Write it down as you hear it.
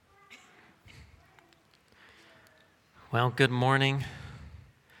Well, good morning.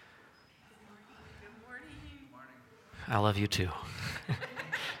 Good morning. I love you too.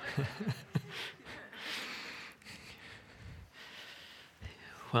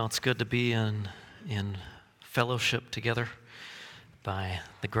 Well, it's good to be in fellowship together by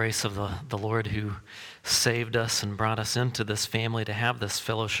the grace of the Lord who saved us and brought us into this family to have this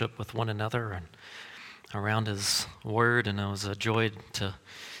fellowship with one another and around His Word. And it was a joy to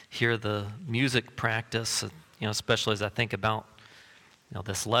hear the music practice, especially as I think about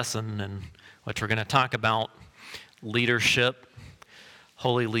this lesson and what we're going to talk about, leadership,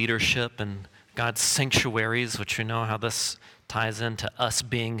 holy leadership, and God's sanctuaries, which you know how this ties into us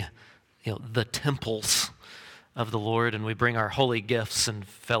being the temples of the Lord, and we bring our holy gifts and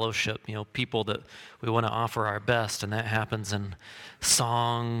fellowship, people that we want to offer our best, and that happens in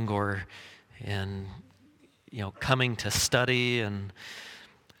song or in coming to study and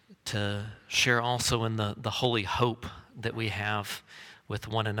to share also in the holy hope that we have with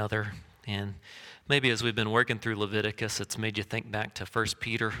one another. And maybe as we've been working through Leviticus, it's made you think back to 1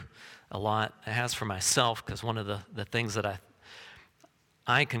 Peter a lot. It has for myself, because one of the things that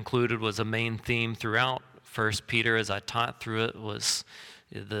I concluded was a main theme throughout 1 Peter as I taught through it was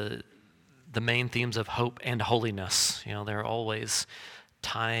the main themes of hope and holiness. They're always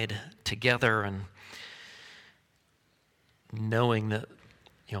tied together, and knowing that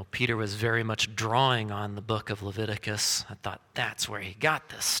Peter was very much drawing on the book of Leviticus, I thought that's where he got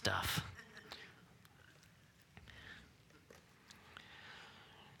this stuff.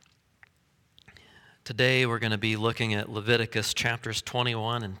 Today we're going to be looking at Leviticus chapters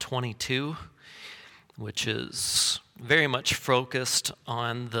 21 and 22, which is very much focused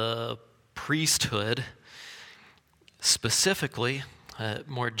on the priesthood. Specifically,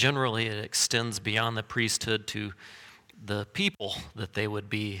 more generally, it extends beyond the priesthood to the people that they would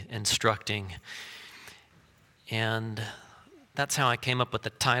be instructing. And that's how I came up with the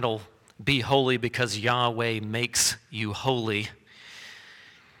title, Be Holy Because Yahweh Makes You Holy.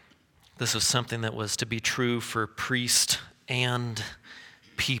 This was something that was to be true for priest and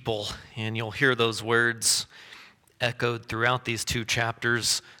people. And you'll hear those words echoed throughout these two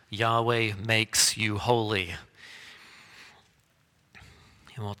chapters, Yahweh makes you holy.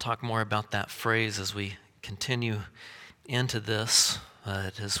 And we'll talk more about that phrase as we continue into this.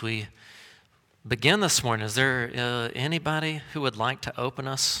 As we begin this morning, is there anybody who would like to open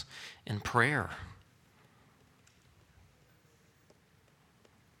us in prayer?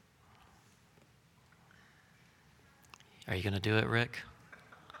 Are you going to do it, Rick?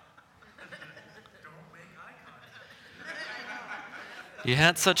 Don't make eye contact. You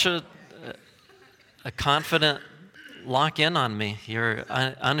had such a confident lock in on me. You're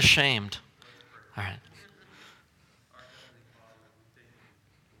unashamed. All right. Our Heavenly Father, we thank you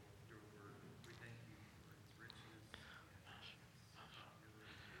for your word. We thank you for its richness and really,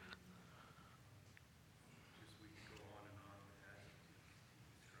 just we could go on and on with adjectives to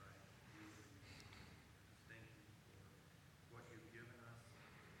describe you and just thank you for what you've given us.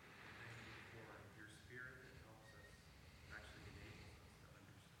 Thank you for your spirit that helps us, actually enables us to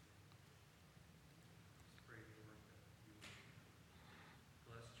understand. Just pray, Lord, that you would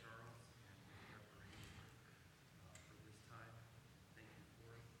bless Charles and his preparation for this time. Thank you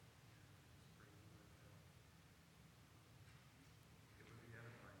for it. And just pray, Lord, that it would be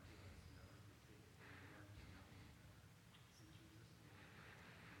edifying to us and that we would take it and learn to know you better. In Jesus'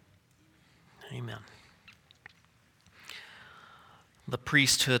 name. Amen. The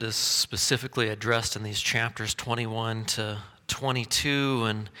priesthood is specifically addressed in these chapters 21 to 22,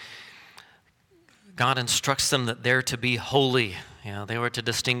 and God instructs them that they're to be holy. They were to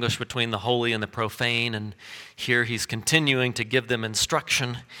distinguish between the holy and the profane, and here he's continuing to give them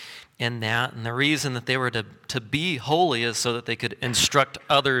instruction in that. And the reason that they were to be holy is so that they could instruct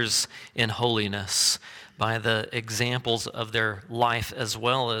others in holiness by the examples of their life as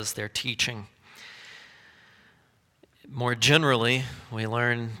well as their teaching. More generally, we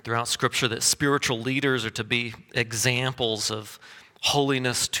learn throughout Scripture that spiritual leaders are to be examples of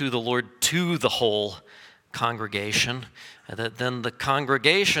holiness to the Lord, to the whole congregation. And that then the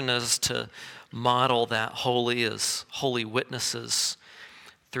congregation is to model that holy as holy witnesses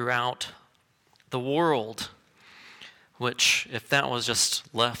throughout the world, which if that was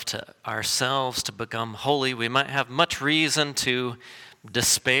just left to ourselves to become holy, we might have much reason to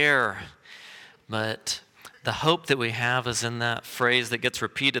despair. But the hope that we have is in that phrase that gets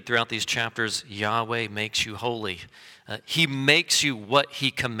repeated throughout these chapters, Yahweh makes you holy. He makes you what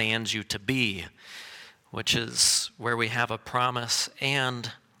He commands you to be, which is where we have a promise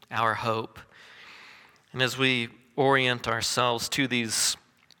and our hope. And as we orient ourselves to these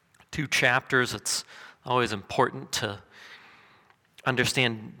two chapters, it's always important to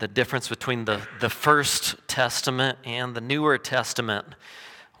understand the difference between the First Testament and the Newer Testament.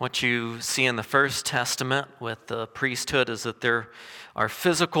 What you see in the First Testament with the priesthood is that there are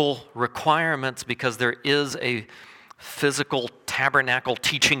physical requirements because there is a physical tabernacle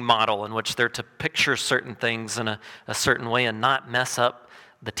teaching model in which they're to picture certain things in a certain way and not mess up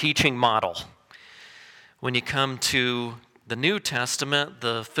the teaching model. When you come to the New Testament,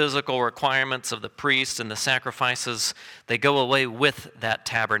 the physical requirements of the priest and the sacrifices, they go away with that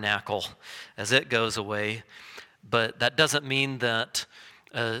tabernacle as it goes away. But that doesn't mean that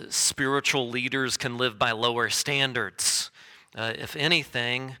spiritual leaders can live by lower standards. If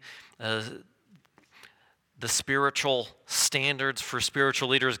anything, the spiritual standards for spiritual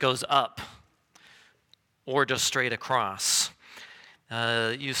leaders goes up or just straight across.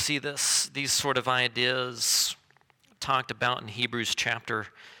 You see these sort of ideas talked about in Hebrews chapter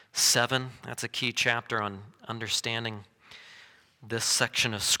 7. That's a key chapter on understanding this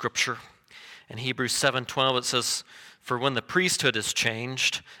section of Scripture. In Hebrews 7:12 it says, "For when the priesthood is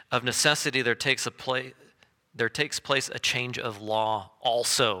changed, of necessity there takes place a change of law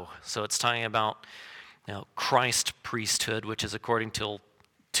also." So it's talking about Christ's priesthood, which is according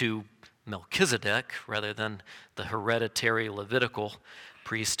to Melchizedek rather than the hereditary Levitical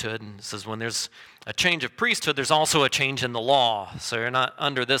priesthood. And it says when there's a change of priesthood, there's also a change in the law. So you're not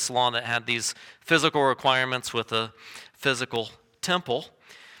under this law that had these physical requirements with a physical temple.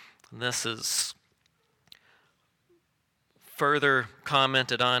 And this is further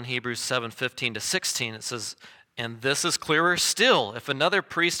commented on Hebrews 7:15-16. It says, "And this is clearer still. If another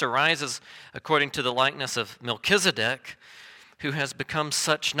priest arises according to the likeness of Melchizedek, who has become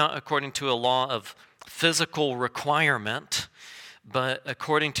such not according to a law of physical requirement, but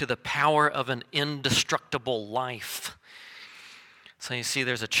according to the power of an indestructible life." So you see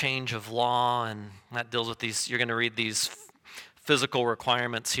there's a change of law, and that deals with these. You're going to read these physical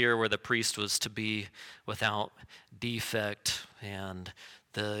requirements here where the priest was to be without defect, and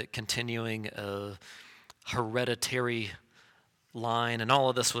the continuing hereditary line, and all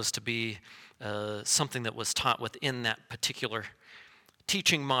of this was to be something that was taught within that particular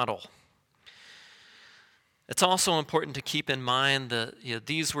teaching model. It's also important to keep in mind that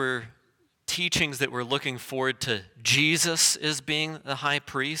these were teachings that were looking forward to Jesus as being the high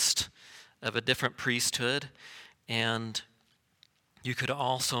priest of a different priesthood, and you could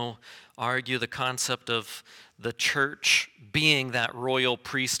also argue the concept of the church being that royal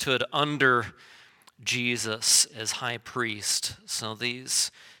priesthood under Jesus as high priest. So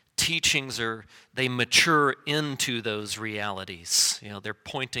these teachings they mature into those realities. They're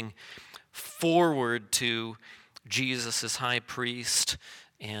pointing forward to Jesus as high priest,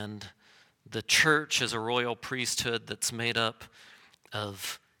 and the church is a royal priesthood that's made up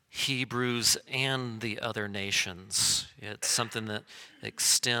of Hebrews and the other nations. It's something that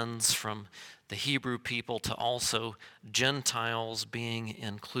extends from the Hebrew people to also Gentiles being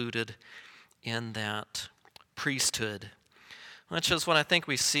included in that priesthood. Which is what I think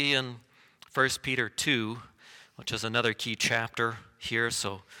we see in 1 Peter 2, which is another key chapter here.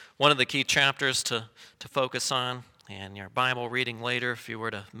 So one of the key chapters to focus on in your Bible reading later, if you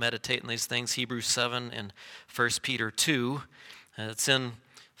were to meditate on these things, Hebrews 7 and 1 Peter 2. It's in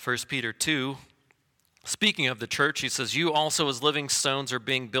 1 Peter 2. Speaking of the church, he says, "You also as living stones are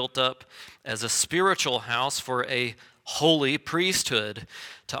being built up as a spiritual house for a holy priesthood,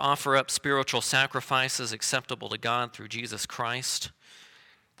 to offer up spiritual sacrifices acceptable to God through Jesus Christ."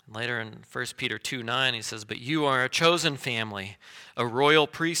 And later in 1 Peter 2:9, he says, "But you are a chosen family, a royal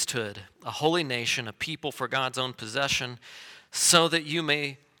priesthood, a holy nation, a people for God's own possession, so that you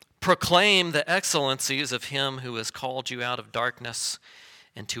may proclaim the excellencies of him who has called you out of darkness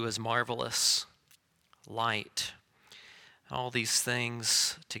into his marvelous light." All these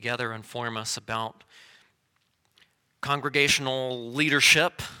things together inform us about congregational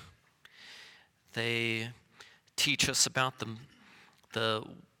leadership. They teach us about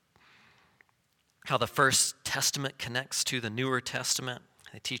how the First Testament connects to the Newer Testament.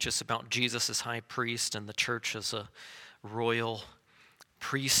 They teach us about Jesus as high priest and the church as a royal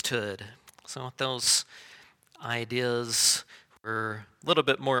priesthood. So with those ideas, we're a little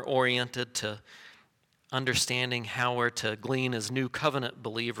bit more oriented to understanding how we're to glean as new covenant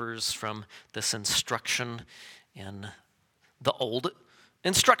believers from this instruction in the old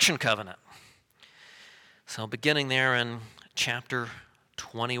instruction covenant. So beginning there in chapter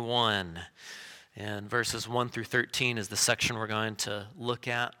 21, and verses 1 through 13 is the section we're going to look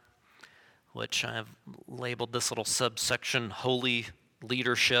at, which I've labeled this little subsection, Holy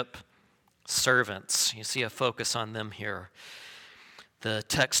Leadership Servants. You see a focus on them here. The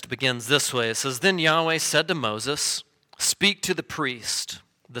text begins this way. It says, "Then Yahweh said to Moses, 'Speak to the priest,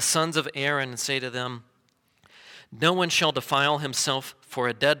 the sons of Aaron, and say to them, no one shall defile himself for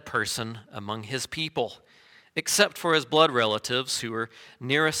a dead person among his people, except for his blood relatives who are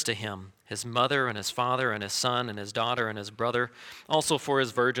nearest to him, his mother and his father and his son and his daughter and his brother, also for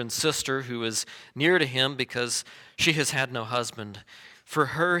his virgin sister who is near to him because she has had no husband. For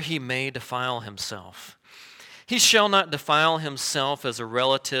her he may defile himself. He shall not defile himself as a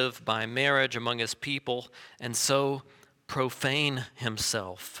relative by marriage among his people, and so profane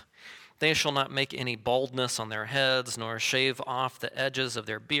himself. They shall not make any baldness on their heads, nor shave off the edges of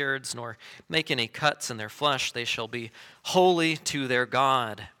their beards, nor make any cuts in their flesh. They shall be holy to their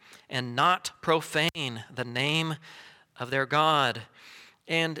God, and not profane the name of their God.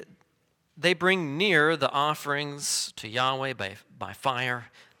 And they bring near the offerings to Yahweh by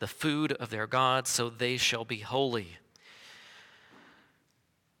fire, the food of their God, so they shall be holy.'"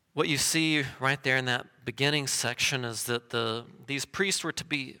 What you see right there in that beginning section is that these priests were to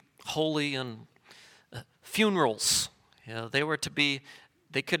be holy in funerals.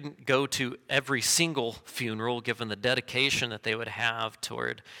 They couldn't go to every single funeral given the dedication that they would have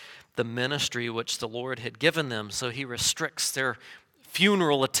toward the ministry which the Lord had given them. So he restricts their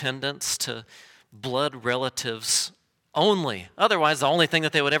funeral attendance to blood relatives only. Otherwise, the only thing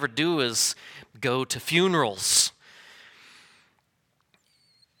that they would ever do is go to funerals.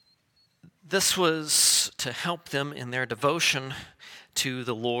 This was to help them in their devotion to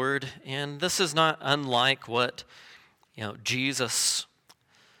the Lord, and this is not unlike what Jesus,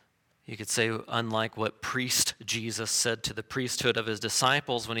 you could say unlike what priest Jesus said to the priesthood of his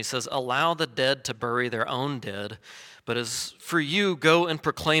disciples when he says, "Allow the dead to bury their own dead, but as for you, go and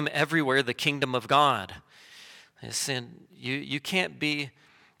proclaim everywhere the kingdom of God." He's saying you can't be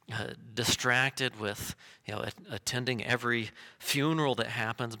distracted with attending every funeral that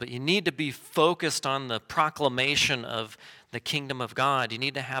happens, but you need to be focused on the proclamation of the kingdom of God. You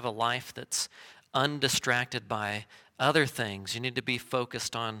need to have a life that's undistracted by other things. You need to be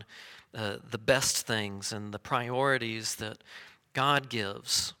focused on the best things and the priorities that God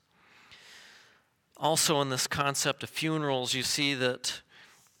gives. Also in this concept of funerals, you see that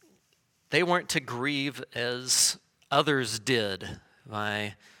they weren't to grieve as others did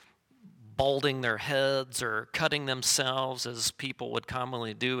by balding their heads or cutting themselves as people would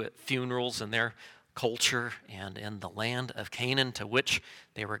commonly do at funerals in their culture and in the land of Canaan to which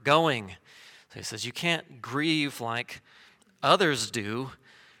they were going. So he says, you can't grieve like others do,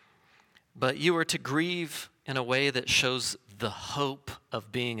 but you are to grieve in a way that shows the hope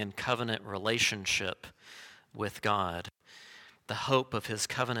of being in covenant relationship with God, the hope of his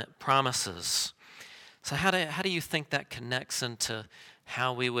covenant promises. So how do you think that connects into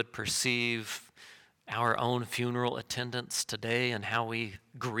how we would perceive our own funeral attendance today and how we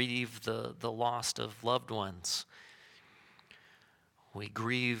grieve the loss of loved ones? We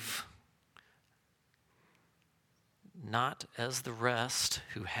grieve not as the rest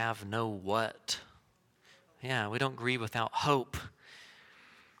who have no what. Yeah, we don't grieve without hope.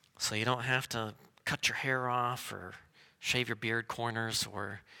 So you don't have to cut your hair off or shave your beard corners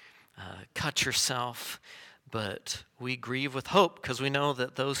or cut yourself. But we grieve with hope because we know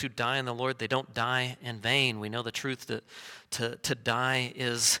that those who die in the Lord, they don't die in vain. We know the truth that to die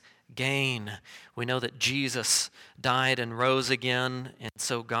is gain. We know that Jesus died and rose again, and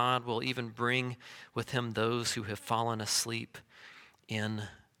so God will even bring with him those who have fallen asleep in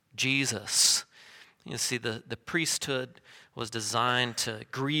Jesus. You see, the priesthood was designed to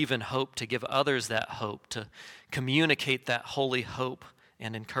grieve and hope, to give others that hope, to communicate that holy hope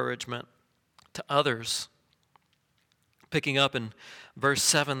and encouragement to others. Picking up in verse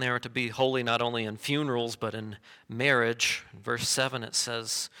 7, they are to be holy not only in funerals, but in marriage. In verse 7, it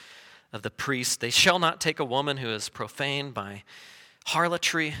says of the priest, "They shall not take a woman who is profaned by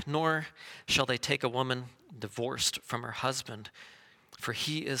harlotry, nor shall they take a woman divorced from her husband, for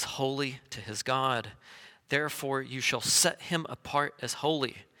he is holy to his God. Therefore you shall set him apart as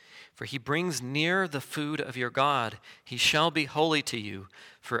holy, for he brings near the food of your God. He shall be holy to you,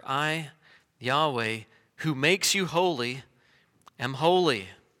 for I, Yahweh, who makes you holy, am holy."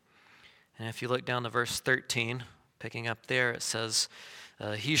 And if you look down to verse 13, picking up there, it says,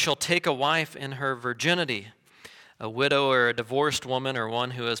 "He shall take a wife in her virginity, a widow or a divorced woman or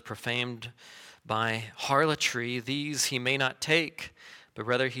one who is profaned by harlotry. These he may not take, but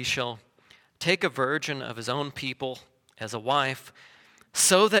rather he shall take a virgin of his own people as a wife,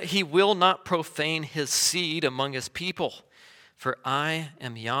 so that he will not profane his seed among his people. For I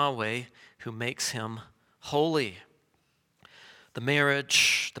am Yahweh who makes him holy." The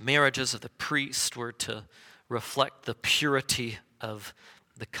marriages of the priest were to reflect the purity of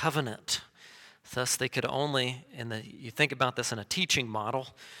the covenant. Thus, they could only, you think about this in a teaching model,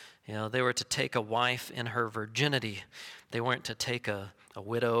 they were to take a wife in her virginity. They weren't to take a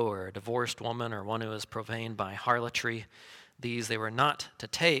widow or a divorced woman or one who was profaned by harlotry. These they were not to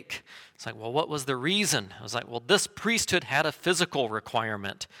take. It's like, well, what was the reason? I was like, well, this priesthood had a physical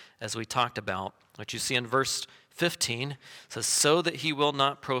requirement, as we talked about, which you see in verse 15. It says, so that he will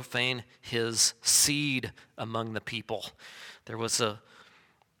not profane his seed among the people. There was the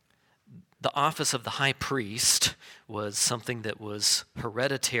office of the high priest was something that was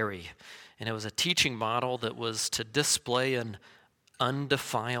hereditary, and it was a teaching model that was to display an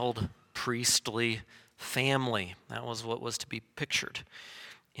undefiled priestly family. That was what was to be pictured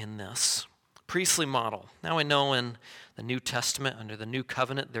in this priestly model. Now we know in the New Testament, under the New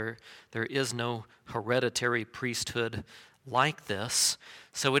Covenant, there is no hereditary priesthood like this,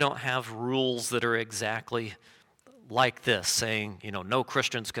 so we don't have rules that are exactly like this, saying, no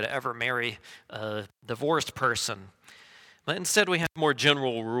Christians could ever marry a divorced person. But instead we have more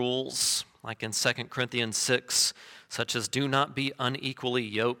general rules, like in 2 Corinthians 6, such as do not be unequally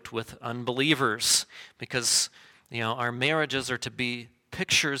yoked with unbelievers, because our marriages are to be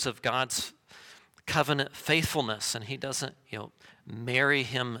pictures of God's covenant faithfulness, and he doesn't marry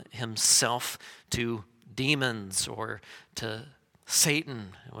himself to demons or to Satan,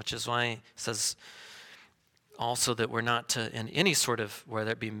 which is why he says also that we're not to, in any sort of,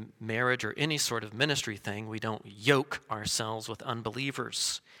 whether it be marriage or any sort of ministry thing, we don't yoke ourselves with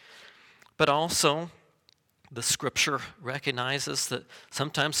unbelievers. But also, the scripture recognizes that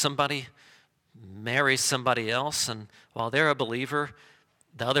sometimes somebody marries somebody else, and while they're a believer,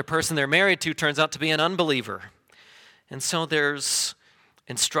 the other person they're married to turns out to be an unbeliever. And so there's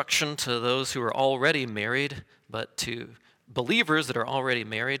instruction to those who are already married, but to believers that are already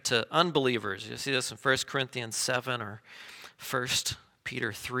married to unbelievers. You see this in 1 Corinthians 7 or 1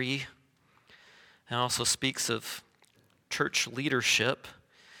 Peter 3. It also speaks of church leadership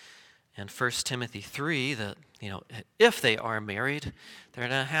in 1 Timothy 3 that, if they are married, they're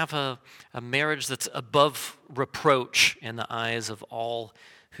going to have a marriage that's above reproach in the eyes of all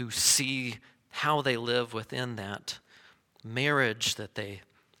who see how they live within that marriage that they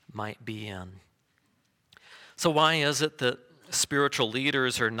might be in. So why is it that spiritual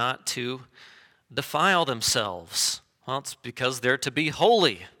leaders are not to defile themselves? Well, it's because they're to be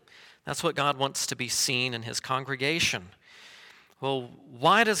holy. That's what God wants to be seen in his congregation. Well,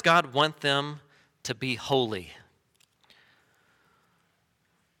 why does God want them to be holy?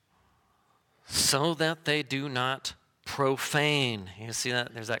 So that they do not profane. You see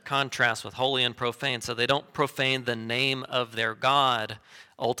that? There's that contrast with holy and profane. So they don't profane the name of their God,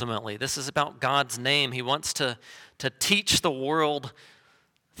 ultimately. This is about God's name. He wants to teach the world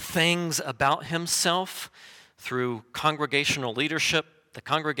things about himself through congregational leadership, the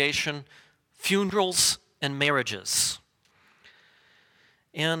congregation, funerals, and marriages.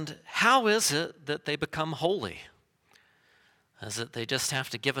 And how is it that they become holy? Is it they just have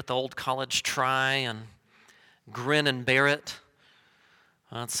to give it the old college try and grin and bear it?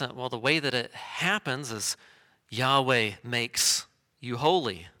 Well, the way that it happens is Yahweh makes you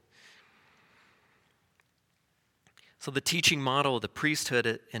holy. So the teaching model of the priesthood,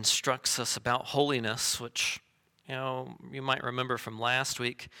 it instructs us about holiness, which you might remember from last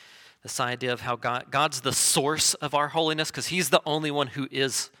week, this idea of how God's the source of our holiness, because he's the only one who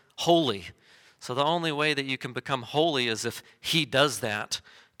is holy. So the only way that you can become holy is if he does that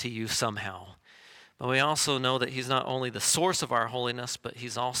to you somehow. But we also know that he's not only the source of our holiness, but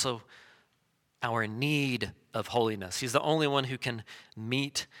he's also our need of holiness. He's the only one who can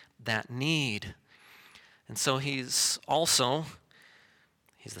meet that need. And so he's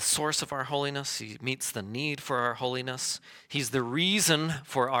the source of our holiness. He meets the need for our holiness. He's the reason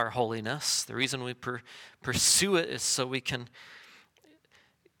for our holiness. The reason we pursue it is so we can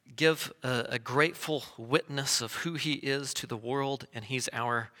give a grateful witness of who he is to the world, and he's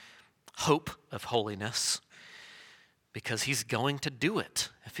our hope of holiness because he's going to do it.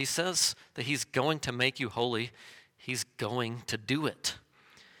 If he says that he's going to make you holy, he's going to do it.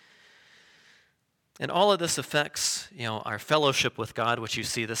 And all of this affects, our fellowship with God, which you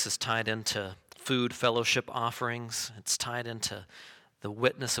see this is tied into food fellowship offerings. It's tied into the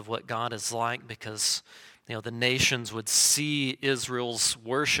witness of what God is like because, the nations would see Israel's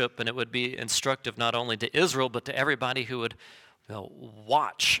worship, and it would be instructive not only to Israel, but to everybody who would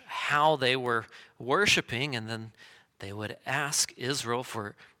watch how they were worshiping, and then they would ask Israel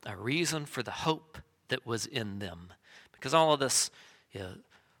for a reason for the hope that was in them. Because all of this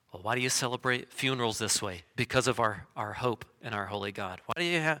Well, why do you celebrate funerals this way? Because of our hope in our holy God.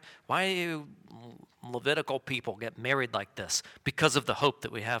 Why do you Levitical people get married like this? Because of the hope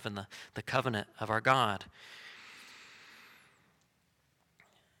that we have in the covenant of our God.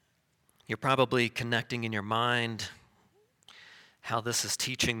 You're probably connecting in your mind how this is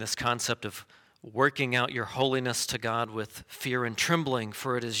teaching this concept of working out your holiness to God with fear and trembling,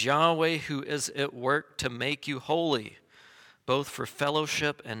 for it is Yahweh who is at work to make you holy, both for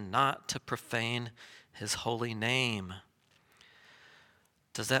fellowship and not to profane his holy name.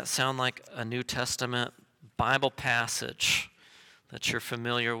 Does that sound like a New Testament Bible passage that you're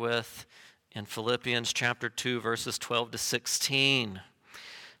familiar with in Philippians chapter 2, verses 12 to 16? It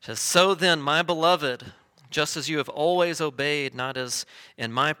says, "So then, my beloved, just as you have always obeyed, not as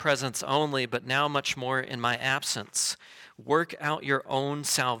in my presence only, but now much more in my absence, work out your own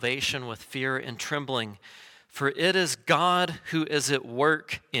salvation with fear and trembling, for it is God who is at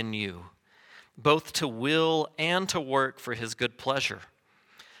work in you, both to will and to work for his good pleasure.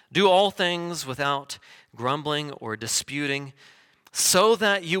 Do all things without grumbling or disputing, so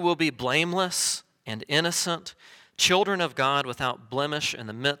that you will be blameless and innocent, children of God without blemish in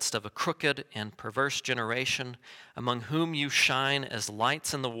the midst of a crooked and perverse generation, among whom you shine as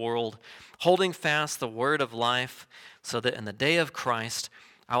lights in the world, holding fast the word of life, so that in the day of Christ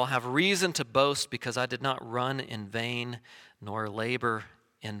I will have reason to boast, because I did not run in vain nor labor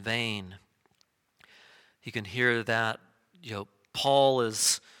in vain." You can hear that, Paul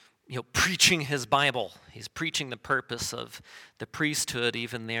is preaching his Bible. He's preaching the purpose of the priesthood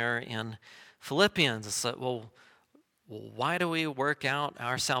even there in Philippians. It's like, well, why do we work out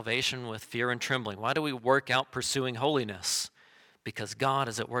our salvation with fear and trembling? Why do we work out pursuing holiness? Because God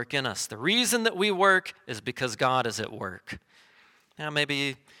is at work in us. The reason that we work is because God is at work. Now,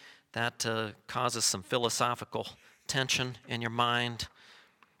 maybe that causes some philosophical tension in your mind.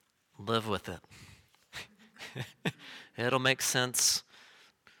 Live with it. It'll make sense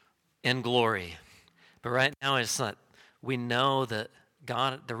in glory. But right now, it's not. We know that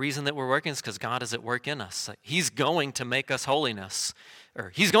God, the reason that we're working is because God is at work in us. He's going to make us holiness, or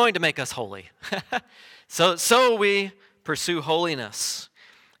he's going to make us holy. So we pursue holiness.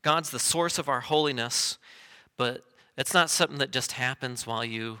 God's the source of our holiness, but it's not something that just happens while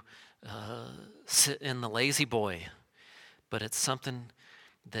you sit in the lazy boy, but it's something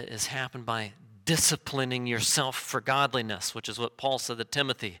that is happened by disciplining yourself for godliness, which is what Paul said to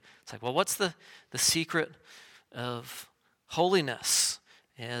Timothy. It's like, well, what's the secret of holiness?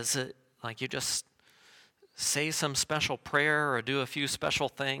 Is it like you just say some special prayer or do a few special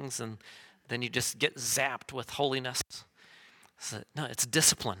things and then you just get zapped with holiness? No, it's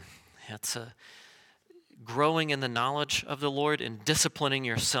discipline. It's growing in the knowledge of the Lord and disciplining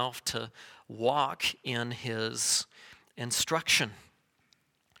yourself to walk in his instruction.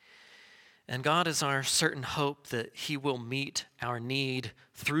 And God is our certain hope that he will meet our need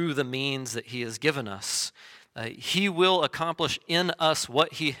through the means that he has given us. He will accomplish in us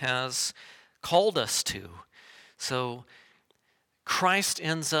what he has called us to. So Christ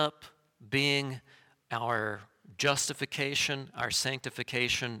ends up being our justification, our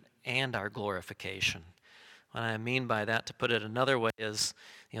sanctification, and our glorification. What I mean by that, to put it another way, is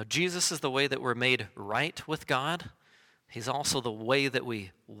Jesus is the way that we're made right with God. He's also the way that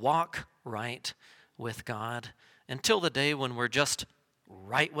we walk right with God until the day when we're just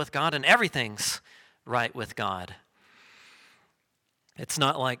right with God and everything's right with God. It's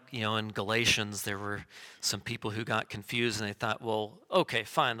not like, in Galatians there were some people who got confused and they thought, well, okay,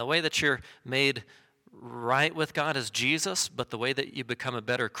 fine, the way that you're made right with God is Jesus, but the way that you become a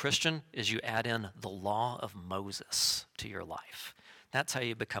better Christian is you add in the law of Moses to your life. That's how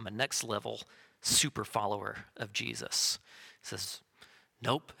you become a next level super follower of Jesus. He says,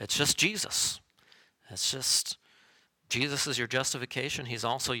 nope, it's just Jesus. It's just Jesus is your justification. He's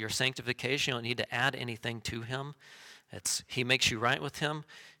also your sanctification. You don't need to add anything to him. He makes you right with him.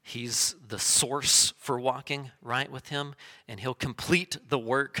 He's the source for walking right with him, and he'll complete the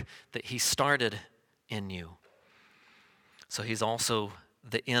work that he started in you. So he's also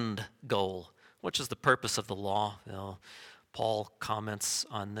the end goal, which is the purpose of the law. Paul comments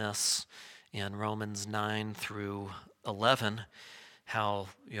on this in Romans 9 through 11, how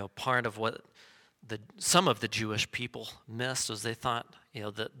part of what some of the Jewish people missed was they thought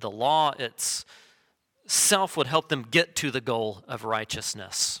that the law itself would help them get to the goal of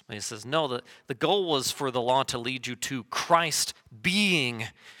righteousness. And he says, no, the goal was for the law to lead you to Christ being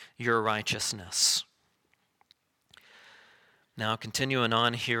your righteousness. Now, continuing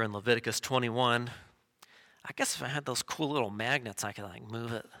on here in Leviticus 21, I guess if I had those cool little magnets, I could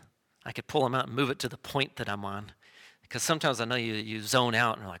move it. I could pull them out and move it to the point that I'm on. Because sometimes I know you zone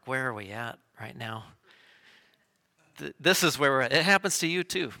out and you're like, where are we at right now? This is where we're at. It happens to you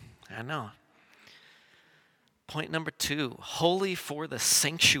too. I know. Point number 2, holy for the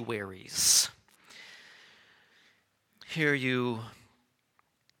sanctuaries. Here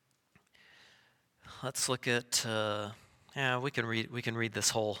let's look at, we can read this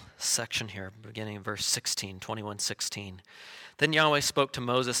whole section here, beginning in verse 16, 21:16. Then Yahweh spoke to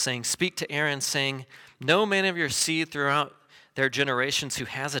Moses, saying, speak to Aaron, saying, no man of your seed throughout their generations who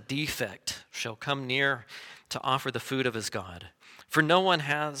has a defect shall come near to offer the food of his God. For no one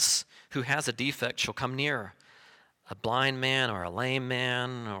who has a defect shall come near. A blind man or a lame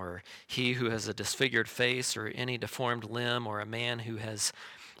man, or he who has a disfigured face or any deformed limb, or a man who has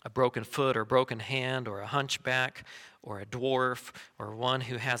a broken foot or broken hand, or a hunchback, or a dwarf, or one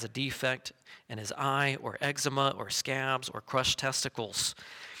who has a defect in his eye, or eczema, or scabs, or crushed testicles.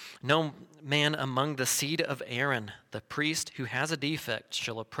 No man among the seed of Aaron, the priest who has a defect,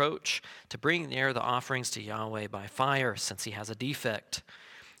 shall approach to bring near the offerings to Yahweh by fire, since he has a defect.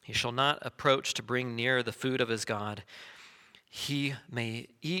 He shall not approach to bring near the food of his God. He may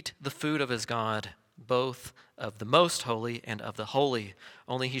eat the food of his God, both of the most holy and of the holy.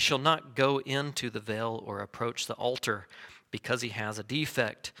 Only he shall not go into the veil or approach the altar, because he has a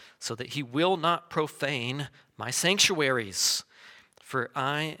defect, so that he will not profane my sanctuaries. For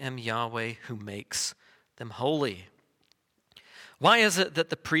I am Yahweh who makes them holy. Why is it that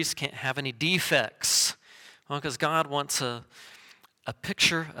the priest can't have any defects? Well, because God wants a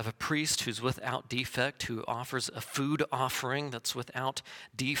picture of a priest who's without defect, who offers a food offering that's without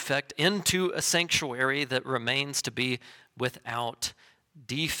defect into a sanctuary that remains to be without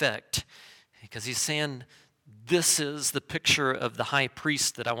defect. Because he's saying, this is the picture of the high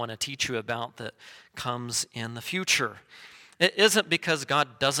priest that I want to teach you about that comes in the future. It isn't because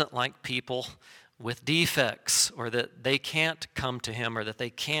God doesn't like people with defects, or that they can't come to him, or that they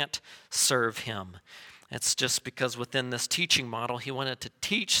can't serve him. It's just because within this teaching model, he wanted to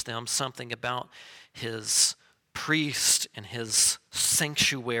teach them something about his priest and his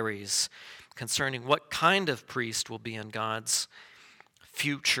sanctuaries, concerning what kind of priest will be in God's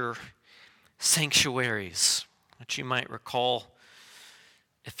future sanctuaries. Which you might recall,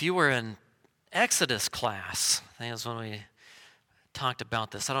 if you were in Exodus class, I think it was when we talked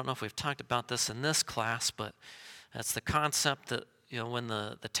about this. I don't know if we've talked about this in this class, but that's the concept that, when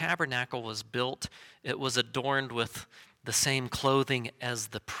the tabernacle was built, it was adorned with the same clothing as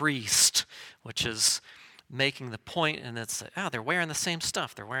the priest, which is making the point, and it's, they're wearing the same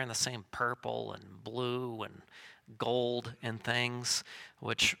stuff. They're wearing the same purple and blue and gold and things,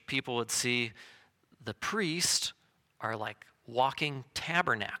 which people would see the priests are like walking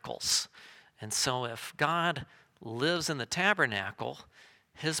tabernacles. And so if God lives in the tabernacle,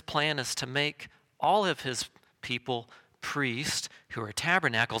 his plan is to make all of his people priests who are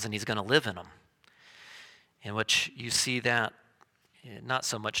tabernacles, and he's going to live in them. In which you see that not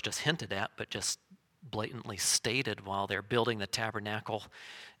so much just hinted at, but just blatantly stated while they're building the tabernacle,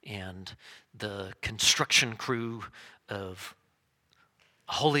 and the construction crew of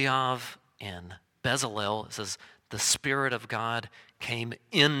Aholiab and Bezalel, it says, the Spirit of God came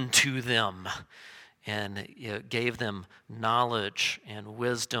into them and gave them knowledge and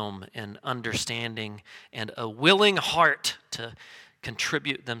wisdom and understanding and a willing heart to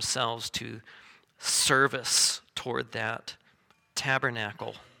contribute themselves to service toward that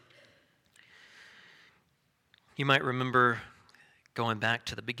tabernacle. You might remember, going back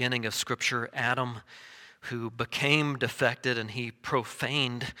to the beginning of Scripture, Adam, who became defected, and he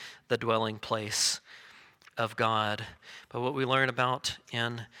profaned the dwelling place of God. But what we learn about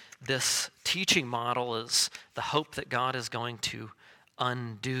in this teaching model is the hope that God is going to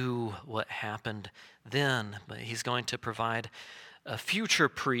undo what happened then. But he's going to provide a future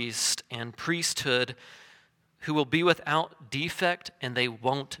priest and priesthood who will be without defect, and they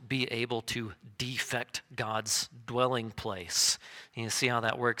won't be able to defect God's dwelling place. And you see how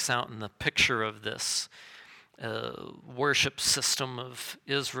that works out in the picture of this worship system of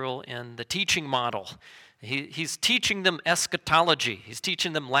Israel and the teaching model. He's teaching them eschatology. He's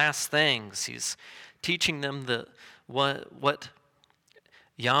teaching them last things. He's teaching them what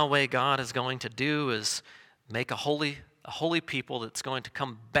Yahweh God is going to do is make a holy people that's going to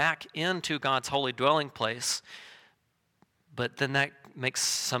come back into God's holy dwelling place. But then that makes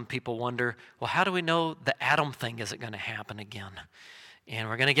some people wonder, well, how do we know the Adam thing isn't going to happen again? And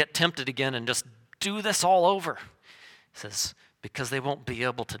we're going to get tempted again and just do this all over. He says, because they won't be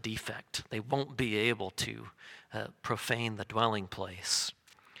able to defect. They won't be able to profane the dwelling place.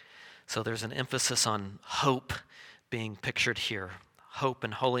 So there's an emphasis on hope being pictured here. Hope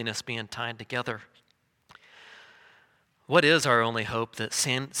and holiness being tied together. What is our only hope? That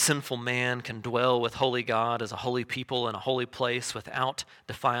sinful man can dwell with holy God as a holy people in a holy place without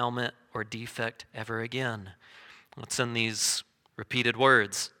defilement or defect ever again. It's in these repeated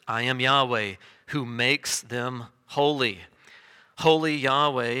words, I am Yahweh who makes them holy. Holy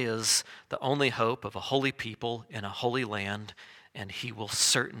Yahweh is the only hope of a holy people in a holy land, and he will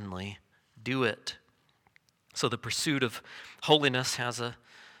certainly do it. So the pursuit of holiness has a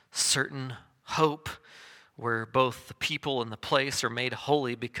certain hope where both the people and the place are made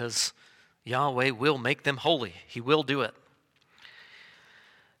holy because Yahweh will make them holy. He will do it.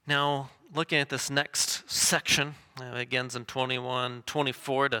 Now, looking at this next section, it begins in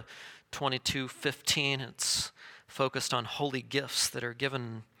 21:24 to 22:15. It's focused on holy gifts that are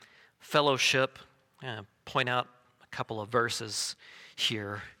given fellowship. I'll point out a couple of verses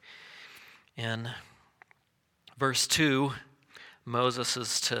here. In verse 2, Moses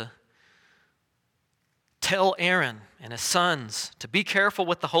is to tell Aaron and his sons to be careful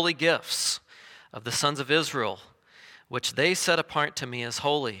with the holy gifts of the sons of Israel, which they set apart to me as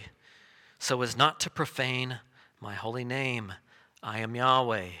holy, so as not to profane my holy name. I am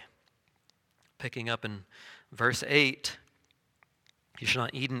Yahweh. Picking up in verse 8, you shall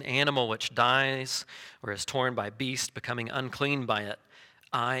not eat an animal which dies or is torn by beast, becoming unclean by it.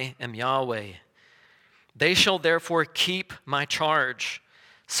 I am Yahweh. They shall therefore keep my charge,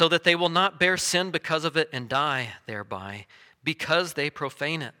 so that they will not bear sin because of it and die thereby, because they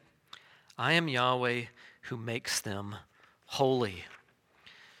profane it. I am Yahweh who makes them holy.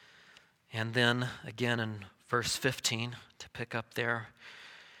 And then again in verse 15, to pick up there,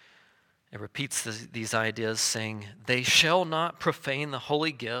 it repeats these ideas, saying, they shall not profane the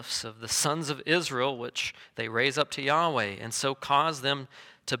holy gifts of the sons of Israel, which they raise up to Yahweh, and so cause them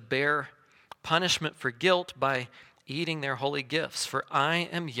to bear punishment for guilt by eating their holy gifts. For I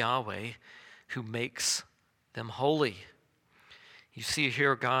am Yahweh who makes them holy. You see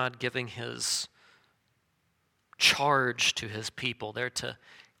here God giving his charge to his people. They're to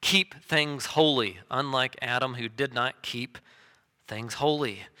keep things holy, unlike Adam, who did not keep things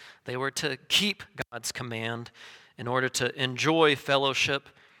holy. They were to keep God's command in order to enjoy fellowship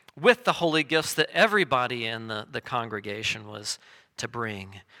with the holy gifts that everybody in the congregation was to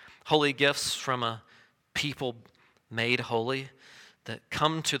bring. Holy gifts from a people made holy that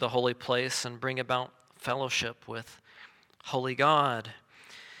come to the holy place and bring about fellowship with holy God.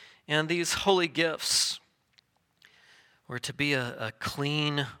 And these holy gifts were to be a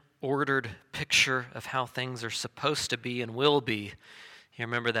clean, ordered picture of how things are supposed to be and will be. You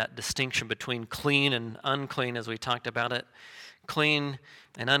remember that distinction between clean and unclean as we talked about it? Clean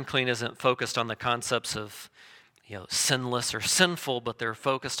and unclean isn't focused on the concepts of sinless or sinful, but they're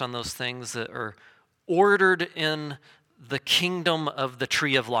focused on those things that are ordered in the kingdom of the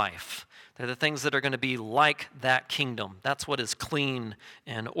tree of life. They're the things that are going to be like that kingdom. That's what is clean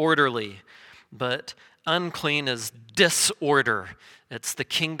and orderly. But unclean is disorder. It's the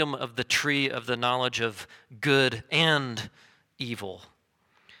kingdom of the tree of the knowledge of good and evil.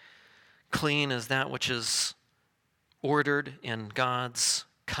 Clean is that which is ordered in God's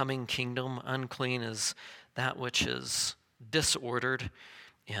coming kingdom. Unclean is that which is disordered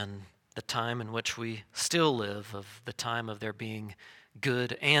in the time in which we still live, of the time of there being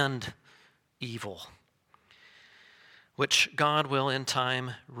good and evil, which God will in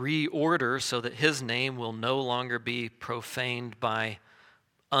time reorder so that his name will no longer be profaned by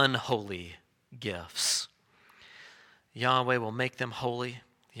unholy gifts. Yahweh will make them holy.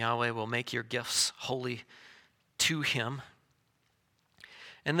 Yahweh will make your gifts holy to him.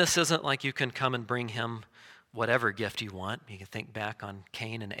 And this isn't like you can come and bring him whatever gift you want. You can think back on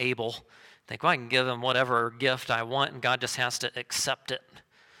Cain and Abel. Think, well, I can give him whatever gift I want, and God just has to accept it.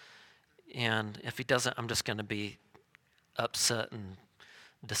 And if he doesn't, I'm just going to be upset and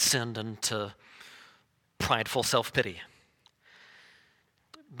descend into prideful self-pity.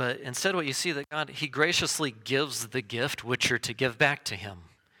 But instead what you see that God, he graciously gives the gift which you're to give back to him.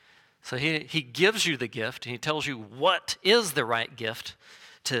 So he gives you the gift, and he tells you what is the right gift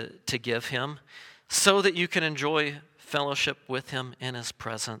to give him, so that you can enjoy fellowship with him in his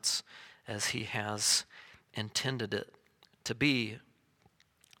presence as he has intended it to be.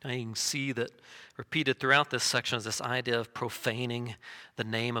 Now you can see that repeated throughout this section is this idea of profaning the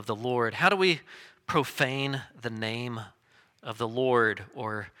name of the Lord. How do we profane the name of the Lord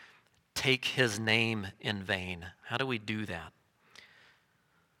or take his name in vain? How do we do that?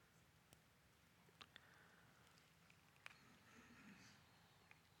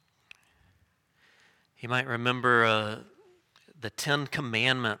 You might remember the 10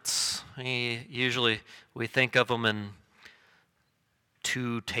 Commandments. Usually we think of them in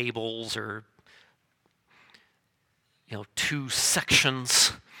 2 tables or two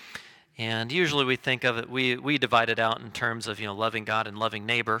sections. And usually we think of it, we divide it out in terms of, loving God and loving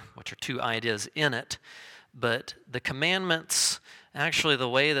neighbor, which are two ideas in it. But the commandments, actually the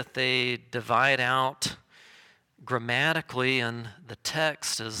way that they divide out grammatically in the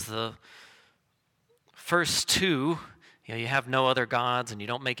text is the first two, you have no other gods and you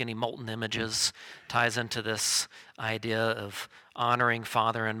don't make any molten images, ties into this idea of honoring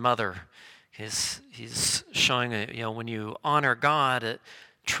father and mother. He's showing, when you honor God, it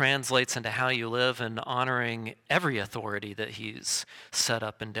translates into how you live and honoring every authority that he's set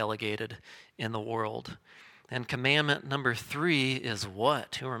up and delegated in the world. And commandment number 3 is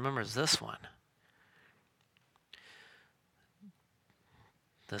what? Who remembers this one?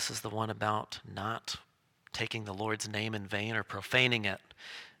 This is the one about not taking the Lord's name in vain or profaning it.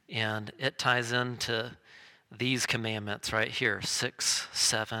 And it ties into these commandments right here, 6,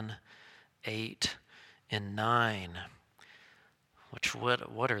 7, 8, and 9. Which,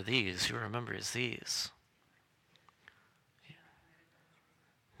 what are these? Who remembers these?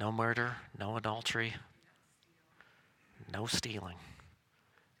 No murder, no adultery, no stealing,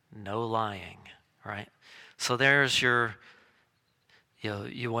 no lying, right? So there's your,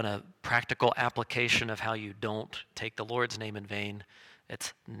 you want a practical application of how you don't take the Lord's name in vain.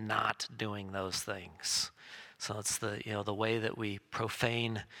 It's not doing those things. So it's the way that we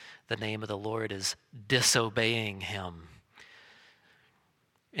profane the name of the Lord is disobeying him.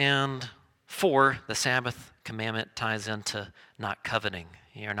 And 4, the Sabbath commandment ties into not coveting.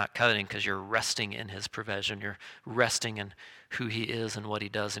 You're not coveting because you're resting in his provision. You're resting in who he is and what he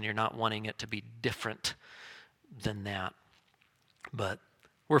does, and you're not wanting it to be different than that. But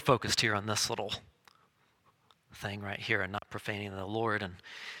we're focused here on this little thing right here and not profaning the Lord and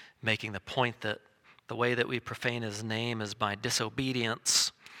making the point that the way that we profane his name is by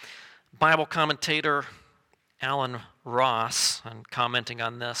disobedience. Bible commentator Alan Ross, and commenting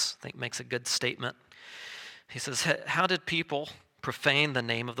on this, I think makes a good statement. He says, how did people profane the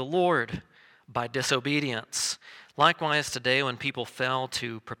name of the Lord? By disobedience. Likewise, today when people fail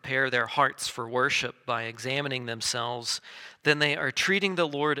to prepare their hearts for worship by examining themselves, then they are treating the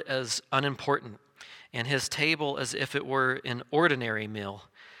Lord as unimportant and his table as if it were an ordinary meal.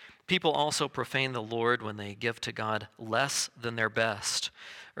 People also profane the Lord when they give to God less than their best,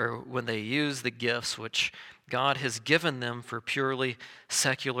 or when they use the gifts which God has given them for purely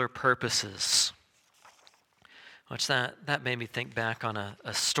secular purposes. Which that made me think back on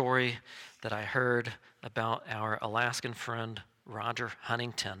a story that I heard about our Alaskan friend Roger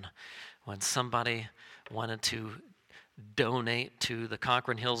Huntington, when somebody wanted to donate to the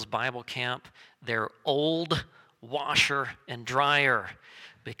Cochrane Hills Bible Camp their old washer and dryer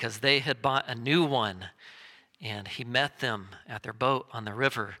because they had bought a new one. And he met them at their boat on the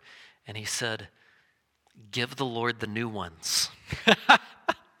river, and he said, "Give the Lord the new ones."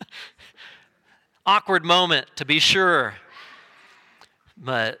 Awkward moment, to be sure.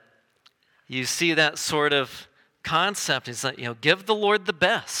 But you see that sort of concept. It's like, give the Lord the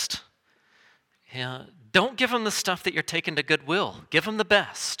best. Don't give him the stuff that you're taking to Goodwill. Give him the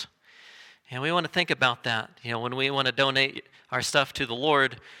best. And we want to think about that. When we want to donate our stuff to the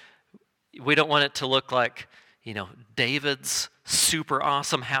Lord, we don't want it to look like, David's super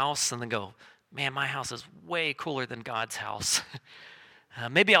awesome house, and then go, man, my house is way cooler than God's house.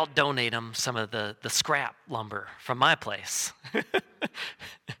 Maybe I'll donate him some of the scrap lumber from my place.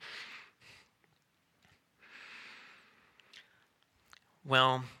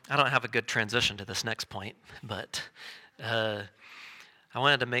 Well, I don't have a good transition to this next point, but I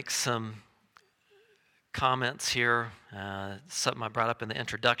wanted to make some comments here. Something I brought up in the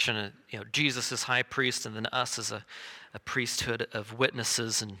introduction. Jesus is high priest, and then us as a priesthood of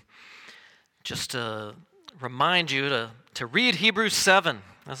witnesses. And just to remind you to read Hebrews 7.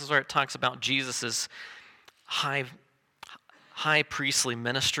 This is where it talks about Jesus' high priestly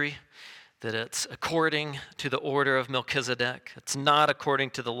ministry, that it's according to the order of Melchizedek. It's not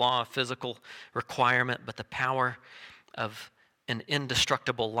according to the law of physical requirement, but the power of an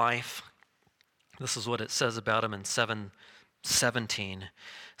indestructible life. This is what it says about him in 7:17. It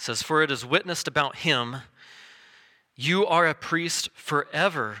says, "For it is witnessed about him, you are a priest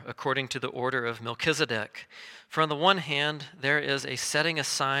forever according to the order of Melchizedek. For on the one hand, there is a setting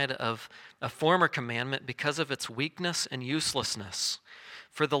aside of a former commandment because of its weakness and uselessness.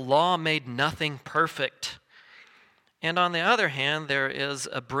 For the law made nothing perfect. And on the other hand, there is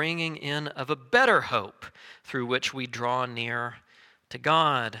a bringing in of a better hope through which we draw near to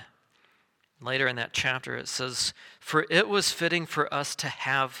God." Later in that chapter it says, "For it was fitting for us to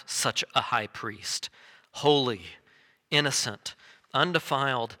have such a high priest, holy, innocent,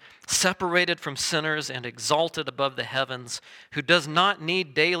 undefiled, separated from sinners and exalted above the heavens, who does not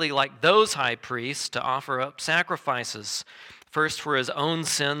need daily, like those high priests, to offer up sacrifices, first for his own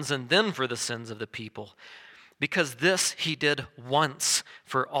sins and then for the sins of the people. Because this he did once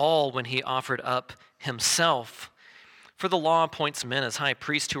for all when he offered up himself. For the law appoints men as high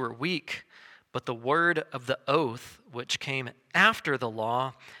priests who are weak, but the word of the oath, which came after the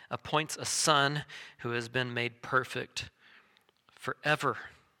law, appoints a son who has been made perfect forever.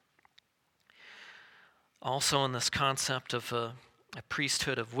 Also, in this concept of a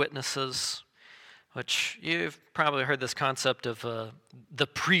priesthood of witnesses, which you've probably heard this concept of the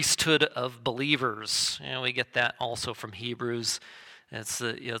priesthood of believers. We get that also from Hebrews. It's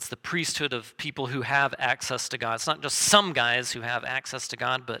the priesthood of people who have access to God. It's not just some guys who have access to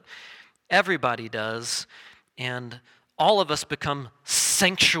God, but everybody does. And all of us become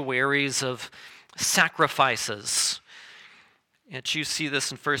sanctuaries of sacrifices. You see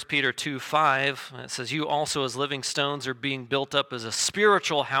this in 1 Peter 2:5. It says, "You also as living stones are being built up as a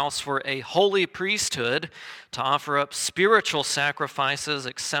spiritual house for a holy priesthood to offer up spiritual sacrifices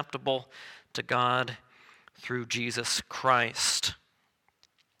acceptable to God through Jesus Christ."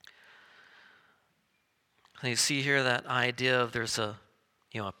 And you see here that idea of there's a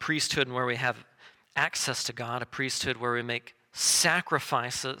priesthood where we have access to God, a priesthood where we make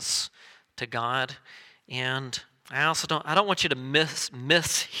sacrifices to God. And I don't want you to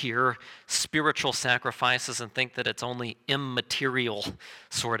miss here spiritual sacrifices and think that it's only immaterial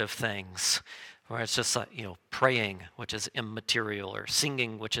sort of things, where it's just like, praying, which is immaterial, or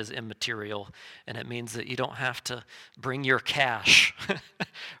singing, which is immaterial, and it means that you don't have to bring your cash,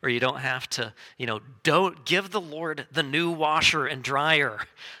 or you don't have to, don't give the Lord the new washer and dryer.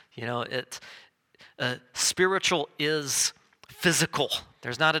 Spiritual is physical.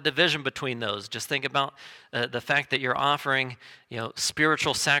 There's not a division between those. Just think about the fact that you're offering,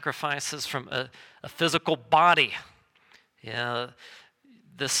 spiritual sacrifices from a physical body.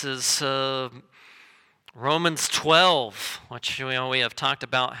 This is Romans 12, which we have talked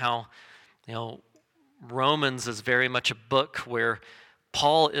about how Romans is very much a book where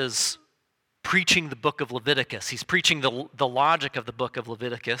Paul is preaching the book of Leviticus. He's preaching the logic of the book of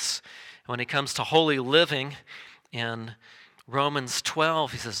Leviticus. When it comes to holy living in Romans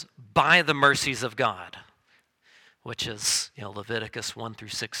 12, he says, by the mercies of God, which is Leviticus 1 through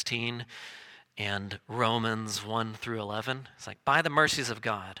 16 and Romans 1 through 11. It's like, by the mercies of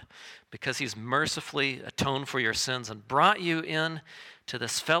God, because he's mercifully atoned for your sins and brought you in to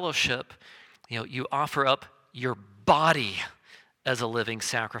this fellowship, you offer up your body as a living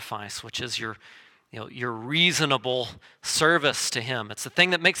sacrifice, which is your reasonable service to him. It's the thing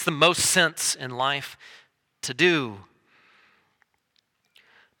that makes the most sense in life to do.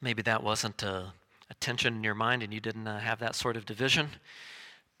 Maybe that wasn't a tension in your mind and you didn't have that sort of division,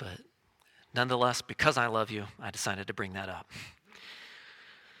 but nonetheless, because I love you, I decided to bring that up.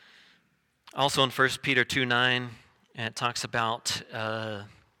 Also in 1 Peter 2:9, it talks about the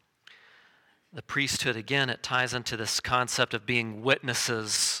priesthood. Again, it ties into this concept of being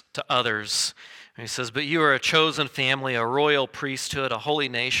witnesses to others. And he says, but you are a chosen family, a royal priesthood, a holy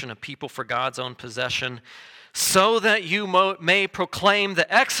nation, a people for God's own possession, so that you may proclaim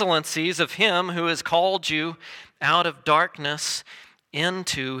the excellencies of him who has called you out of darkness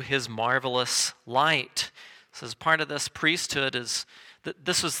into his marvelous light. So as part of this priesthood is that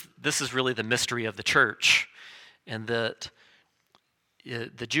this is really the mystery of the church, and that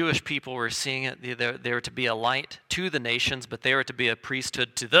the Jewish people were seeing it. They were to be a light to the nations, but they were to be a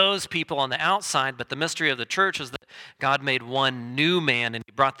priesthood to those people on the outside. But the mystery of the church is that God made one new man, and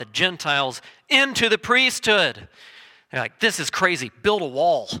he brought the Gentiles into the priesthood. They're like, this is crazy. Build a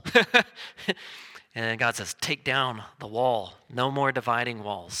wall. And God says, take down the wall. No more dividing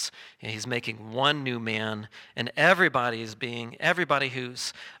walls. And he's making one new man, and everybody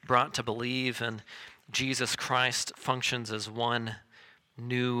who's brought to believe in Jesus Christ functions as one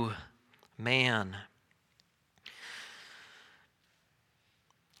new man.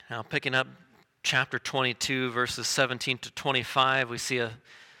 Now, picking up chapter 22, verses 17 to 25, we see a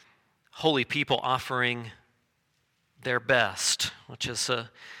holy people offering their best, which is a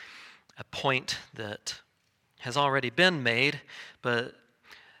point that has already been made, but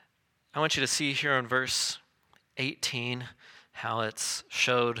I want you to see here in verse 18 how it's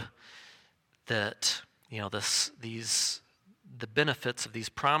showed that the benefits of these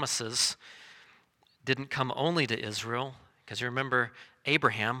promises didn't come only to Israel, because you remember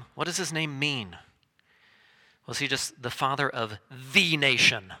Abraham, what does his name mean? Was he just the father of the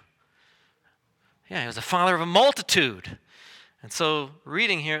nation? Yeah, he was the father of a multitude. And so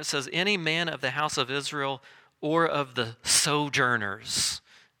reading here, it says, any man of the house of Israel or of the sojourners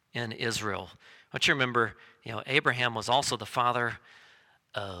in Israel. Don't you remember, Abraham was also the father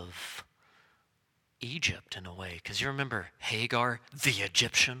of Egypt in a way, because you remember Hagar, the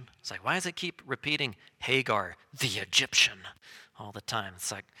Egyptian. It's like, why does it keep repeating Hagar, the Egyptian, all the time?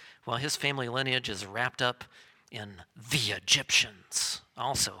 It's like, well, his family lineage is wrapped up in the Egyptians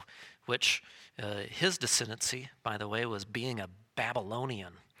also, which his descendancy, by the way, was being a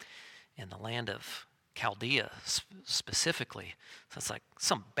Babylonian in the land of Chaldea specifically. So it's like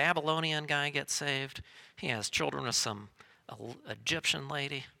some Babylonian guy gets saved. He has children with some Egyptian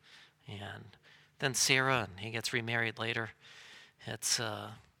lady, and then Sarah, and he gets remarried later. It's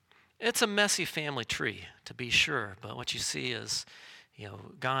a messy family tree, to be sure. But what you see is,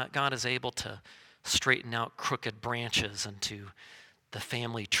 God is able to straighten out crooked branches into the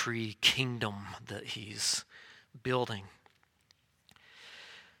family tree kingdom that He's building.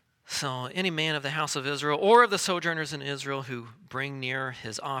 So any man of the house of Israel or of the sojourners in Israel who bring near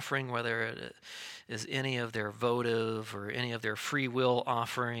his offering, whether it is any of their votive or any of their free will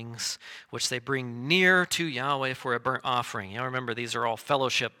offerings, which they bring near to Yahweh for a burnt offering. Remember, these are all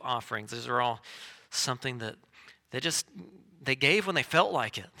fellowship offerings. These are all something that they gave when they felt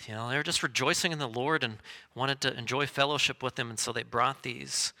like it. They were just rejoicing in the Lord and wanted to enjoy fellowship with Him, and so they brought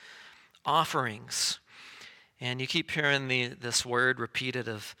these offerings. And you keep hearing this word repeated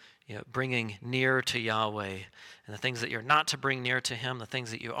of bringing near to Yahweh, and the things that you're not to bring near to Him, the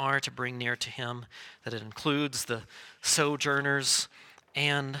things that you are to bring near to Him, that it includes the sojourners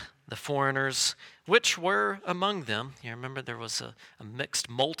and the foreigners, which were among them. You remember there was a mixed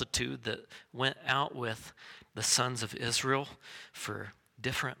multitude that went out with the sons of Israel for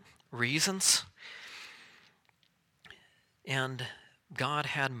different reasons. And God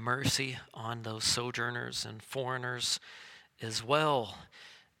had mercy on those sojourners and foreigners as well,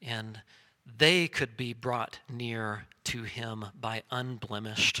 and they could be brought near to Him by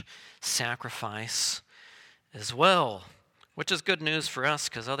unblemished sacrifice as well, which is good news for us,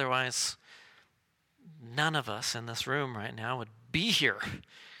 because otherwise none of us in this room right now would be here.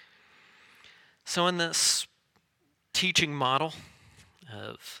 So in this teaching model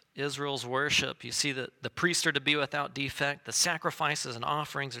of Israel's worship, you see that the priests are to be without defect, the sacrifices and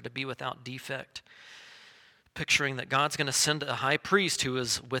offerings are to be without defect, picturing that God's going to send a high priest who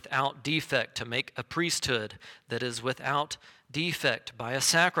is without defect to make a priesthood that is without defect by a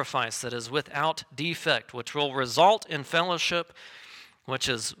sacrifice that is without defect, which will result in fellowship which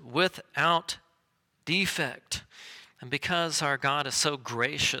is without defect. And because our God is so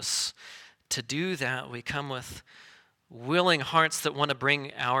gracious to do that, we come with willing hearts that want to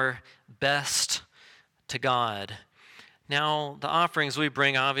bring our best to God. Now, the offerings we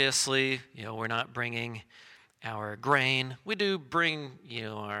bring, obviously, we're not bringing our grain. We do bring,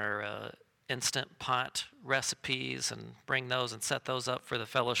 our instant pot recipes and bring those and set those up for the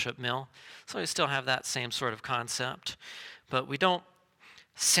fellowship meal. So we still have that same sort of concept. But we don't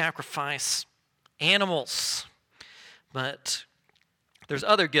sacrifice animals. But there's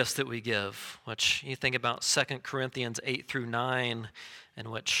other gifts that we give, which you think about 2 Corinthians 8 through 9,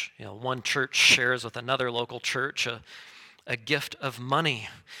 in which one church shares with another local church a gift of money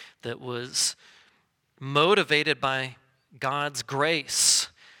that was motivated by God's grace.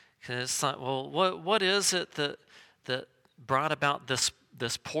 Because it's like, well, what is it that brought about this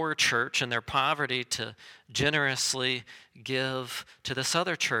poor church and their poverty to generously give to this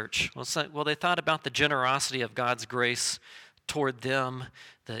other church? Well, it's like, they thought about the generosity of God's grace toward them,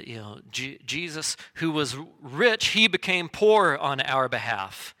 that Jesus, who was rich, He became poor on our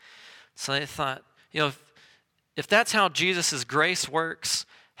behalf. So they thought, if that's how Jesus' grace works,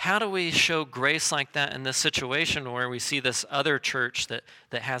 how do we show grace like that in this situation where we see this other church that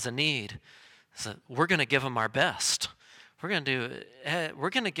has a need? So we're going to give them our best. We're going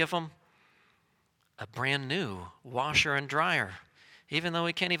to give them a brand new washer and dryer, even though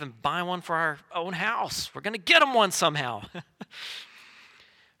we can't even buy one for our own house. We're going to get them one somehow.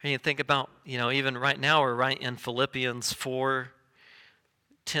 And you think about, even right now we're right in Philippians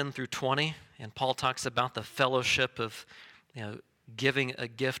 4:10 through 20, and Paul talks about the fellowship of, giving a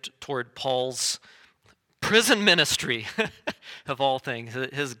gift toward Paul's prison ministry of all things,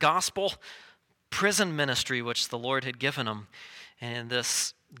 his gospel prison ministry, which the Lord had given him, and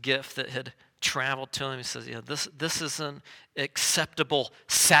this gift that had traveled to him. He says, this is an acceptable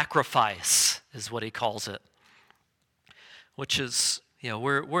sacrifice, is what he calls it, which is,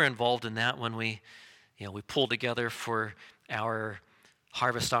 we're involved in that when we pull together for our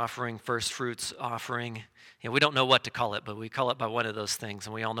harvest offering, first fruits offering. We don't know what to call it, but we call it by one of those things,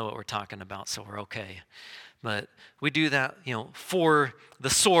 and we all know what we're talking about, so we're okay. But we do that, for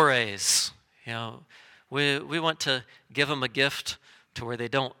the sores. We want to give them a gift to where they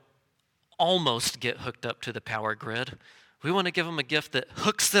don't almost get hooked up to the power grid. We want to give them a gift that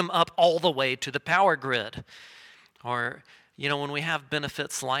hooks them up all the way to the power grid. Or, when we have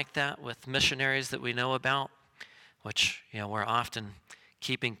benefits like that with missionaries that we know about, which, we're often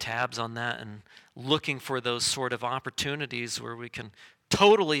keeping tabs on that and looking for those sort of opportunities where we can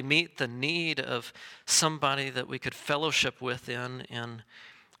totally meet the need of somebody that we could fellowship with in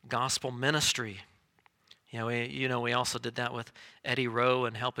gospel ministry. We also did that with Eddie Rowe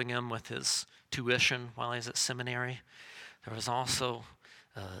and helping him with his tuition while he's at seminary. There was also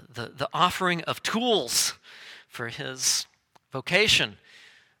the offering of tools for his vocation,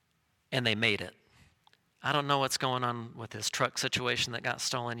 and they made it. I don't know what's going on with his truck situation that got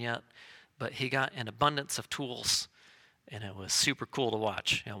stolen yet, but he got an abundance of tools, and it was super cool to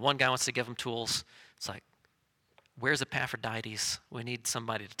watch. One guy wants to give him tools. It's like, where's Epaphroditus? We need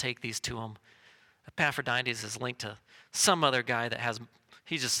somebody to take these to him. Epaphroditus is linked to some other guy that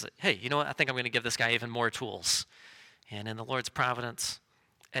he's just, hey, you know what? I think I'm going to give this guy even more tools. And in the Lord's providence,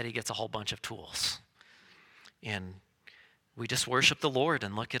 Eddie gets a whole bunch of tools. And we just worship the Lord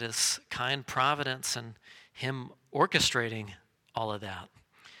and look at his kind providence and him orchestrating all of that.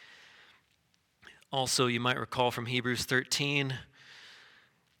 Also, you might recall from Hebrews 13,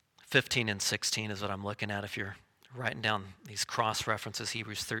 15 and 16 is what I'm looking at if you're writing down these cross references,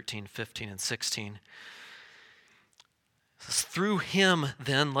 Hebrews 13, 15, and 16. It says, through him,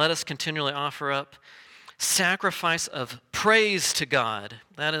 then, let us continually offer up sacrifice of praise to God.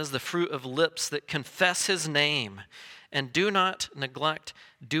 That is the fruit of lips that confess his name. And do not neglect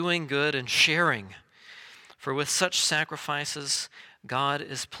doing good and sharing. For with such sacrifices, God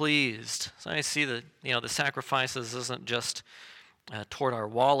is pleased. So I see that, the sacrifices isn't just toward our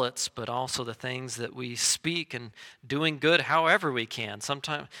wallets, but also the things that we speak and doing good however we can.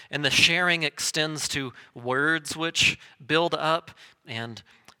 Sometimes, and the sharing extends to words which build up and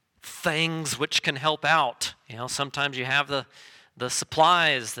things which can help out. Sometimes you have the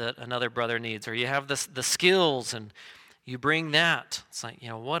supplies that another brother needs, or you have the skills and you bring that. It's like,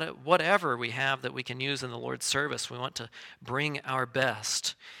 whatever we have that we can use in the Lord's service, we want to bring our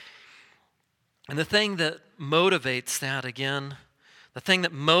best. And the thing that motivates that, again, the thing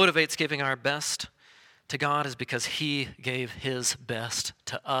that motivates giving our best to God is because he gave his best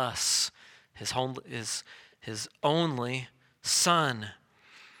to us, his only Son.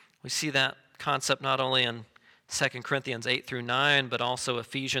 We see that concept not only in 2 Corinthians 8 through 9, but also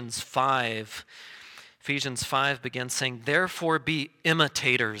Ephesians 5. Ephesians 5 begins saying, therefore be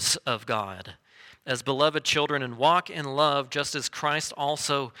imitators of God as beloved children and walk in love just as Christ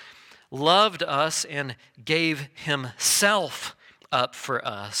also loved us and gave himself up for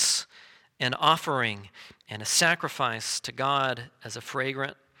us, an offering and a sacrifice to God as a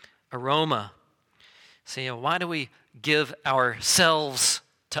fragrant aroma. See, why do we give ourselves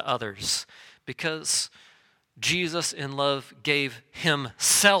to others? Because Jesus in love gave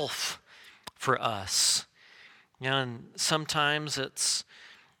himself for us. And sometimes it's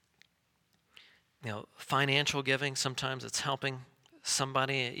financial giving. Sometimes it's helping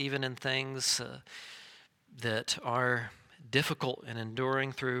somebody even in things that are difficult and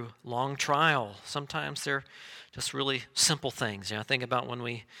enduring through long trial. Sometimes they're just really simple things. Think about when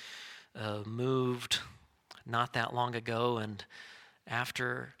we moved not that long ago, and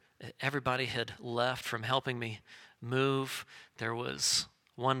after everybody had left from helping me move, there was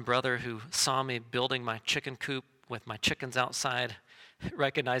one brother who saw me building my chicken coop with my chickens outside,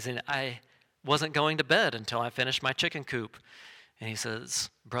 recognizing I wasn't going to bed until I finished my chicken coop. And he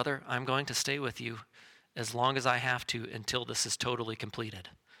says, brother, I'm going to stay with you as long as I have to until this is totally completed.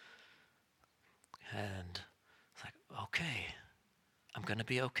 And it's like, okay, I'm going to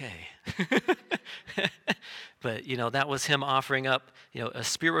be okay. But, that was him offering up, a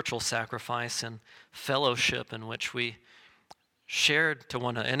spiritual sacrifice and fellowship in which we shared to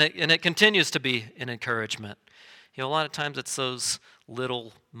one another. And it continues to be an encouragement. A lot of times it's those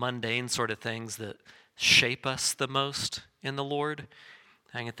little mundane sort of things that shape us the most in the Lord.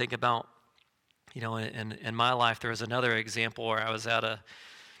 I can think about, in my life, there was another example where I was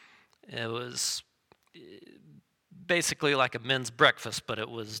it was basically like a men's breakfast, but it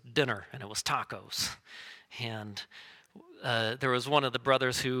was dinner, and it was tacos. And there was one of the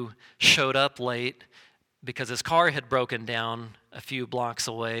brothers who showed up late because his car had broken down a few blocks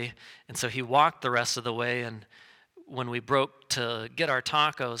away, and so he walked the rest of the way. And when we broke to get our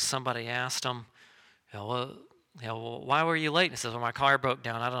tacos, somebody asked him, why were you late? He says, well, my car broke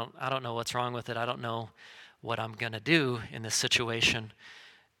down. I don't know what's wrong with it. I don't know what I'm going to do in this situation.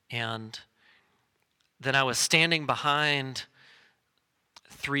 And then I was standing behind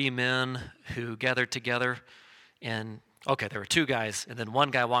three men who gathered together, and okay, there were two guys, and then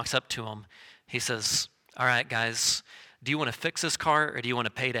one guy walks up to him. He says, all right, guys, do you want to fix this car or do you want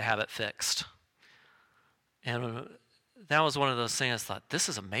to pay to have it fixed? And that was one of those things I thought, this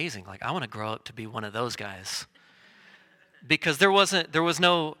is amazing. Like, I want to grow up to be one of those guys. Because there was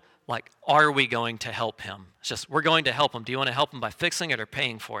no, like, are we going to help him? It's just, we're going to help him. Do you want to help him by fixing it or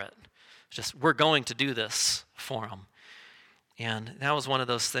paying for it? It's just, we're going to do this for him. And that was one of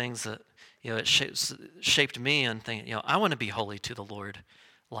those things that, it shaped me and thinking, I want to be holy to the Lord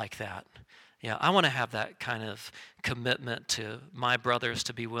like that. I want to have that kind of commitment to my brothers,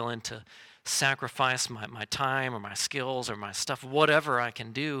 to be willing to sacrifice my time or my skills or my stuff, whatever I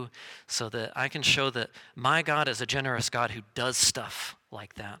can do, so that I can show that my God is a generous God who does stuff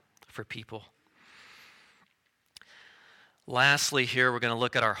like that for people. Lastly, here we're going to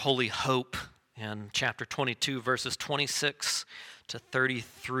look at our holy hope in chapter 22, verses 26 to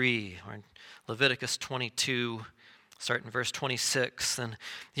 33. Or in Leviticus 22, starting in verse 26. Then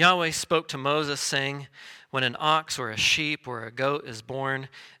Yahweh spoke to Moses, saying, when an ox or a sheep or a goat is born,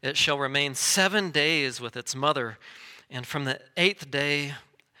 it shall remain 7 days with its mother, and from the 8th day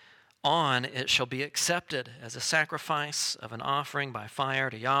on it shall be accepted as a sacrifice of an offering by fire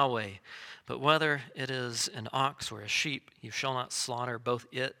to Yahweh. But whether it is an ox or a sheep, you shall not slaughter both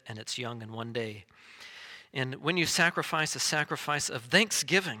it and its young in 1 day. And when you sacrifice a sacrifice of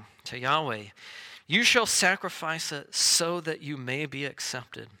thanksgiving to Yahweh, you shall sacrifice it so that you may be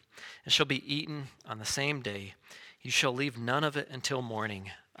accepted. It shall be eaten on the same day. You shall leave none of it until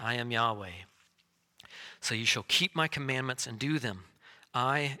morning. I am Yahweh. So you shall keep my commandments and do them.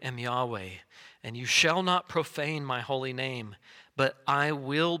 I am Yahweh, and you shall not profane my holy name, but I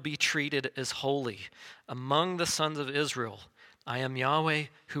will be treated as holy among the sons of Israel. I am Yahweh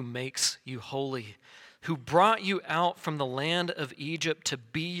who makes you holy, who brought you out from the land of Egypt to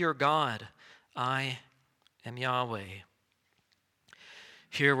be your God. I am Yahweh.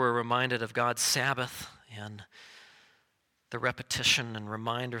 Here we're reminded of God's Sabbath and the repetition and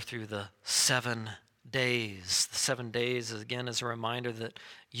reminder through the 7 days. The 7 days, again, is a reminder that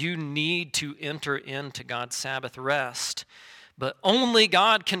you need to enter into God's Sabbath rest, but only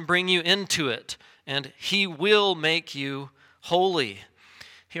God can bring you into it, and He will make you holy.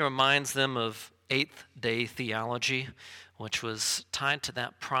 He reminds them of 8th day theology, which was tied to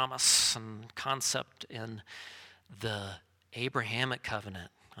that promise and concept in the Abrahamic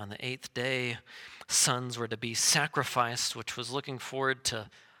covenant. On the 8th day, sons were to be sacrificed, which was looking forward to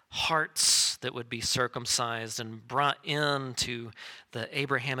hearts that would be circumcised and brought into the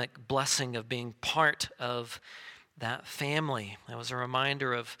Abrahamic blessing of being part of that family. That was a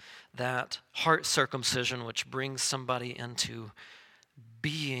reminder of that heart circumcision, which brings somebody into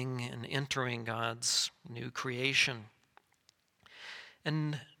being and entering God's new creation.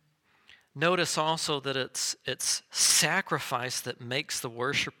 And notice also that it's sacrifice that makes the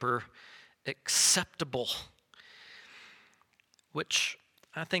worshiper acceptable, which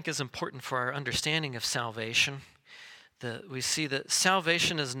I think is important for our understanding of salvation. That we see that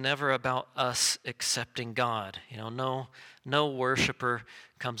salvation is never about us accepting God. No worshiper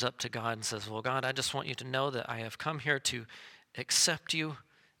comes up to God and says, well, God, I just want you to know that I have come here to accept you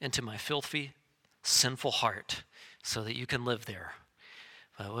into my filthy, sinful heart so that you can live there.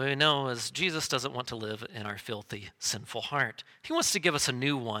 But what we know is Jesus doesn't want to live in our filthy, sinful heart. He wants to give us a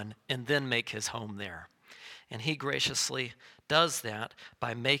new one and then make his home there. And he graciously does that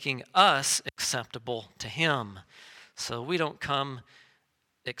by making us acceptable to him. So we don't come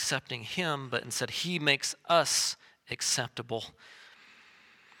accepting him, but instead he makes us acceptable.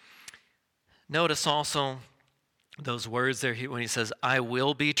 Notice also those words there when he says, I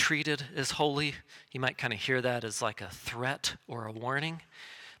will be treated as holy. You might kind of hear that as like a threat or a warning,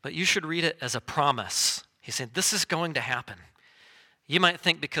 but you should read it as a promise. He's saying, this is going to happen. You might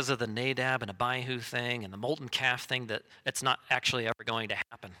think because of the Nadab and Abihu thing and the molten calf thing that it's not actually ever going to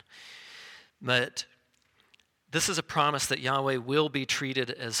happen. But this is a promise that Yahweh will be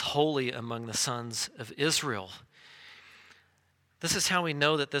treated as holy among the sons of Israel. This is how we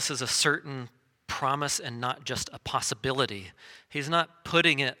know that this is a certain promise and not just a possibility. He's not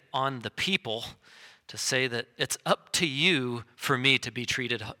putting it on the people to say that it's up to you for me to be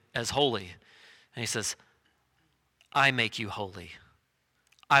treated as holy. And he says, I make you holy.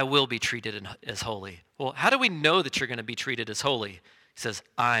 I will be treated as holy. Well, how do we know that you're going to be treated as holy? He says,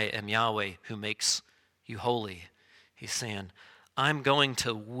 I am Yahweh who makes you holy. He's saying, I'm going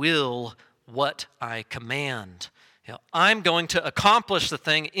to will what I command. I'm going to accomplish the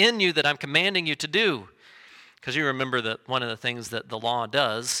thing in you that I'm commanding you to do. Because you remember that one of the things that the law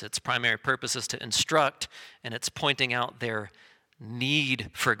does, its primary purpose is to instruct, and it's pointing out their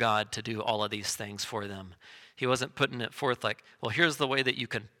need for God to do all of these things for them. He wasn't putting it forth like, well, here's the way that you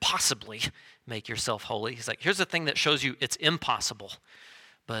can possibly make yourself holy. He's like, here's the thing that shows you it's impossible.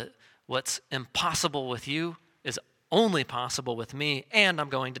 But what's impossible with you is only possible with me, and I'm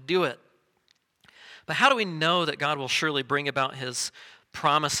going to do it. But how do we know that God will surely bring about his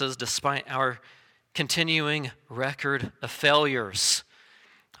promises despite our continuing record of failures?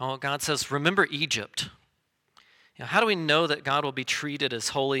 Oh, God says, remember Egypt. How do we know that God will be treated as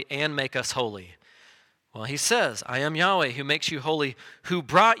holy and make us holy? Well, he says, I am Yahweh who makes you holy, who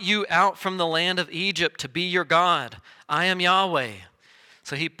brought you out from the land of Egypt to be your God. I am Yahweh.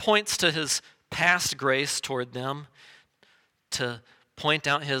 So he points to his past grace toward them to point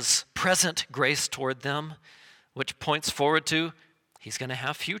out his present grace toward them, which points forward to he's going to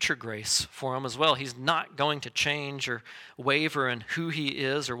have future grace for them as well. He's not going to change or waver in who he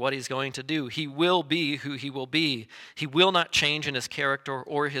is or what he's going to do. He will be who he will be. He will not change in his character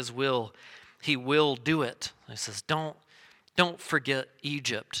or his will. He will do it. He says, don't forget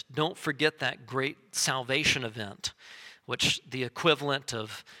Egypt. Don't forget that great salvation event, which the equivalent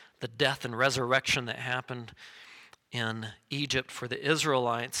of the death and resurrection that happened in Egypt for the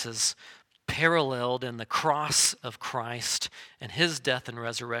Israelites is paralleled in the cross of Christ and his death and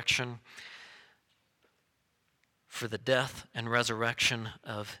resurrection for the death and resurrection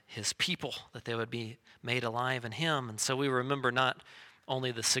of his people, that they would be made alive in him. And so we remember not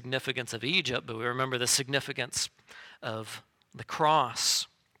only the significance of Egypt, but we remember the significance of the cross.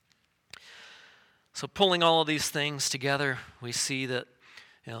 So pulling all of these things together, we see that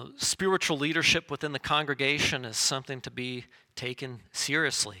spiritual leadership within the congregation is something to be taken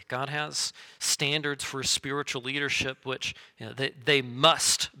seriously. God has standards for spiritual leadership which they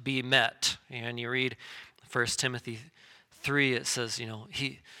must be met. And you read 1 Timothy 3, it says,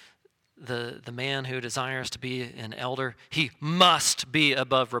 the man who desires to be an elder, he must be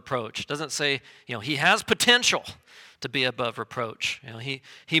above reproach. It doesn't say, he has potential to be above reproach.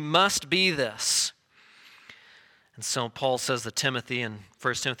 He must be this. And so Paul says to Timothy in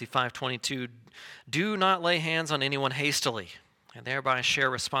 1 Timothy 5:22, do not lay hands on anyone hastily, and thereby share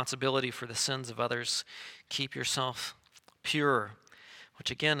responsibility for the sins of others. Keep yourself pure,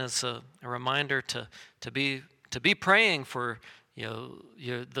 which again is a reminder to be praying for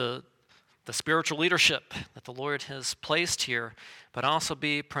the spiritual leadership that the Lord has placed here, but also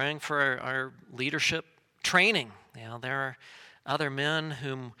be praying for our leadership training. There are other men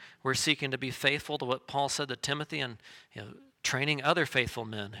whom we're seeking to be faithful to what Paul said to Timothy, and training other faithful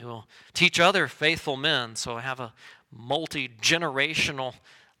men who will teach other faithful men. So I have a multi-generational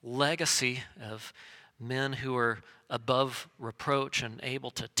legacy of men who are above reproach and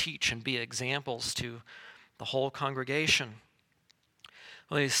able to teach and be examples to the whole congregation.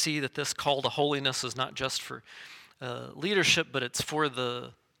 Well, you see that this call to holiness is not just for leadership, but it's for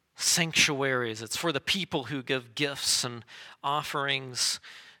the sanctuaries. It's for the people who give gifts and offerings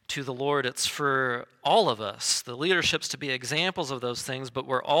to the Lord. It's for all of us. The leadership's to be examples of those things, but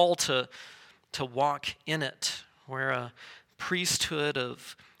we're all to walk in it. We're a priesthood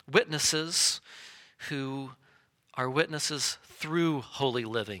of witnesses who are witnesses through holy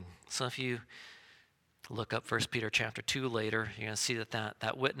living. So if you look up 1 Peter chapter 2 later, you're going to see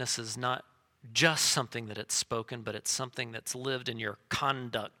that witness is not just something that it's spoken, but it's something that's lived in your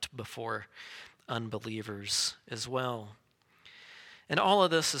conduct before unbelievers as well. And all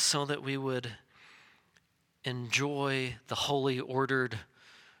of this is so that we would enjoy the holy ordered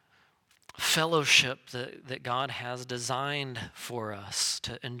fellowship that God has designed for us,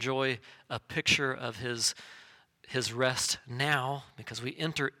 to enjoy a picture of his rest now, because we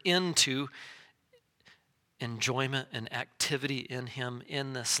enter into enjoyment and activity in him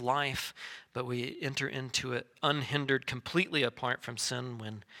in this life, but we enter into it unhindered, completely apart from sin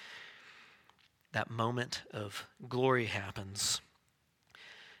when that moment of glory happens.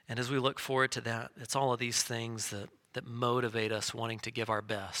 And as we look forward to that, it's all of these things that motivate us wanting to give our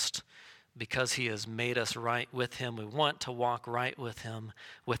best. Because he has made us right with him, we want to walk right with him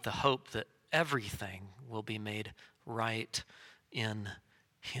with the hope that everything will be made right in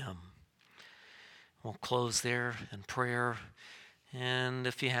him. We'll close there in prayer, and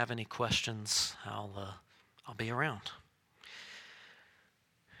if you have any questions, I'll be around.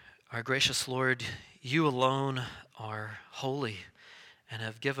 Our gracious Lord, you alone are holy and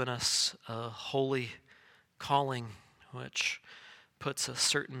have given us a holy calling which puts a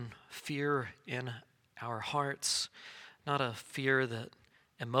certain fear in our hearts, not a fear that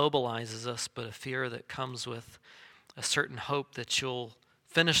immobilizes us, but a fear that comes with a certain hope that you'll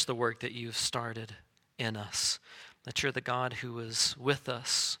finish the work that you've started in us, that you're the God who is with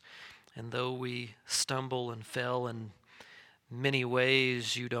us. And though we stumble and fail and many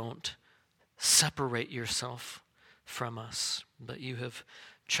ways you don't separate yourself from us, but you have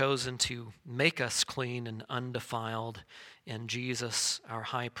chosen to make us clean and undefiled in Jesus, our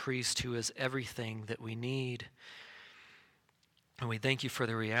high priest, who is everything that we need. And we thank you for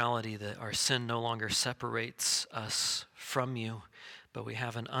the reality that our sin no longer separates us from you, but we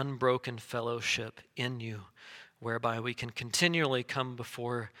have an unbroken fellowship in you, whereby we can continually come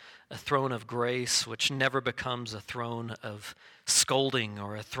before a throne of grace, which never becomes a throne of scolding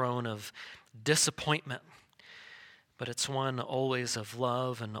or a throne of disappointment, but it's one always of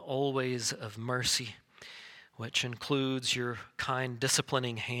love and always of mercy, which includes your kind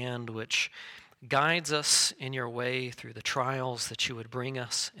disciplining hand, which guides us in your way through the trials that you would bring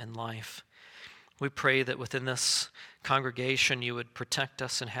us in life. We pray that within this congregation you would protect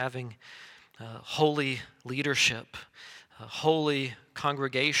us in having holy leadership, holy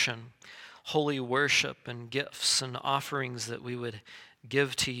congregation, holy worship and gifts and offerings that we would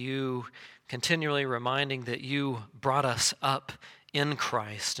give to you, continually reminding that you brought us up in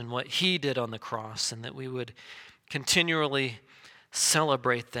Christ and what he did on the cross, and that we would continually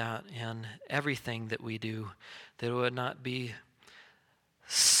celebrate that in everything that we do, that it would not be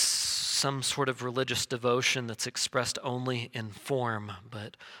some sort of religious devotion that's expressed only in form,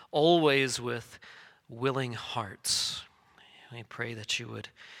 but always with willing hearts. We pray that you would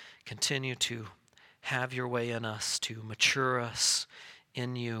continue to have your way in us, to mature us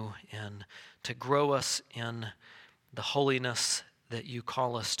in you, and to grow us in the holiness that you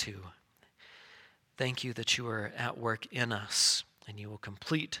call us to. Thank you that you are at work in us, and you will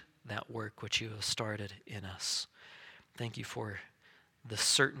complete that work which you have started in us. Thank you for the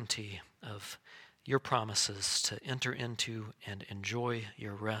certainty of your promises to enter into and enjoy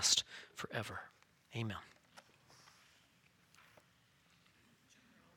your rest forever. Amen.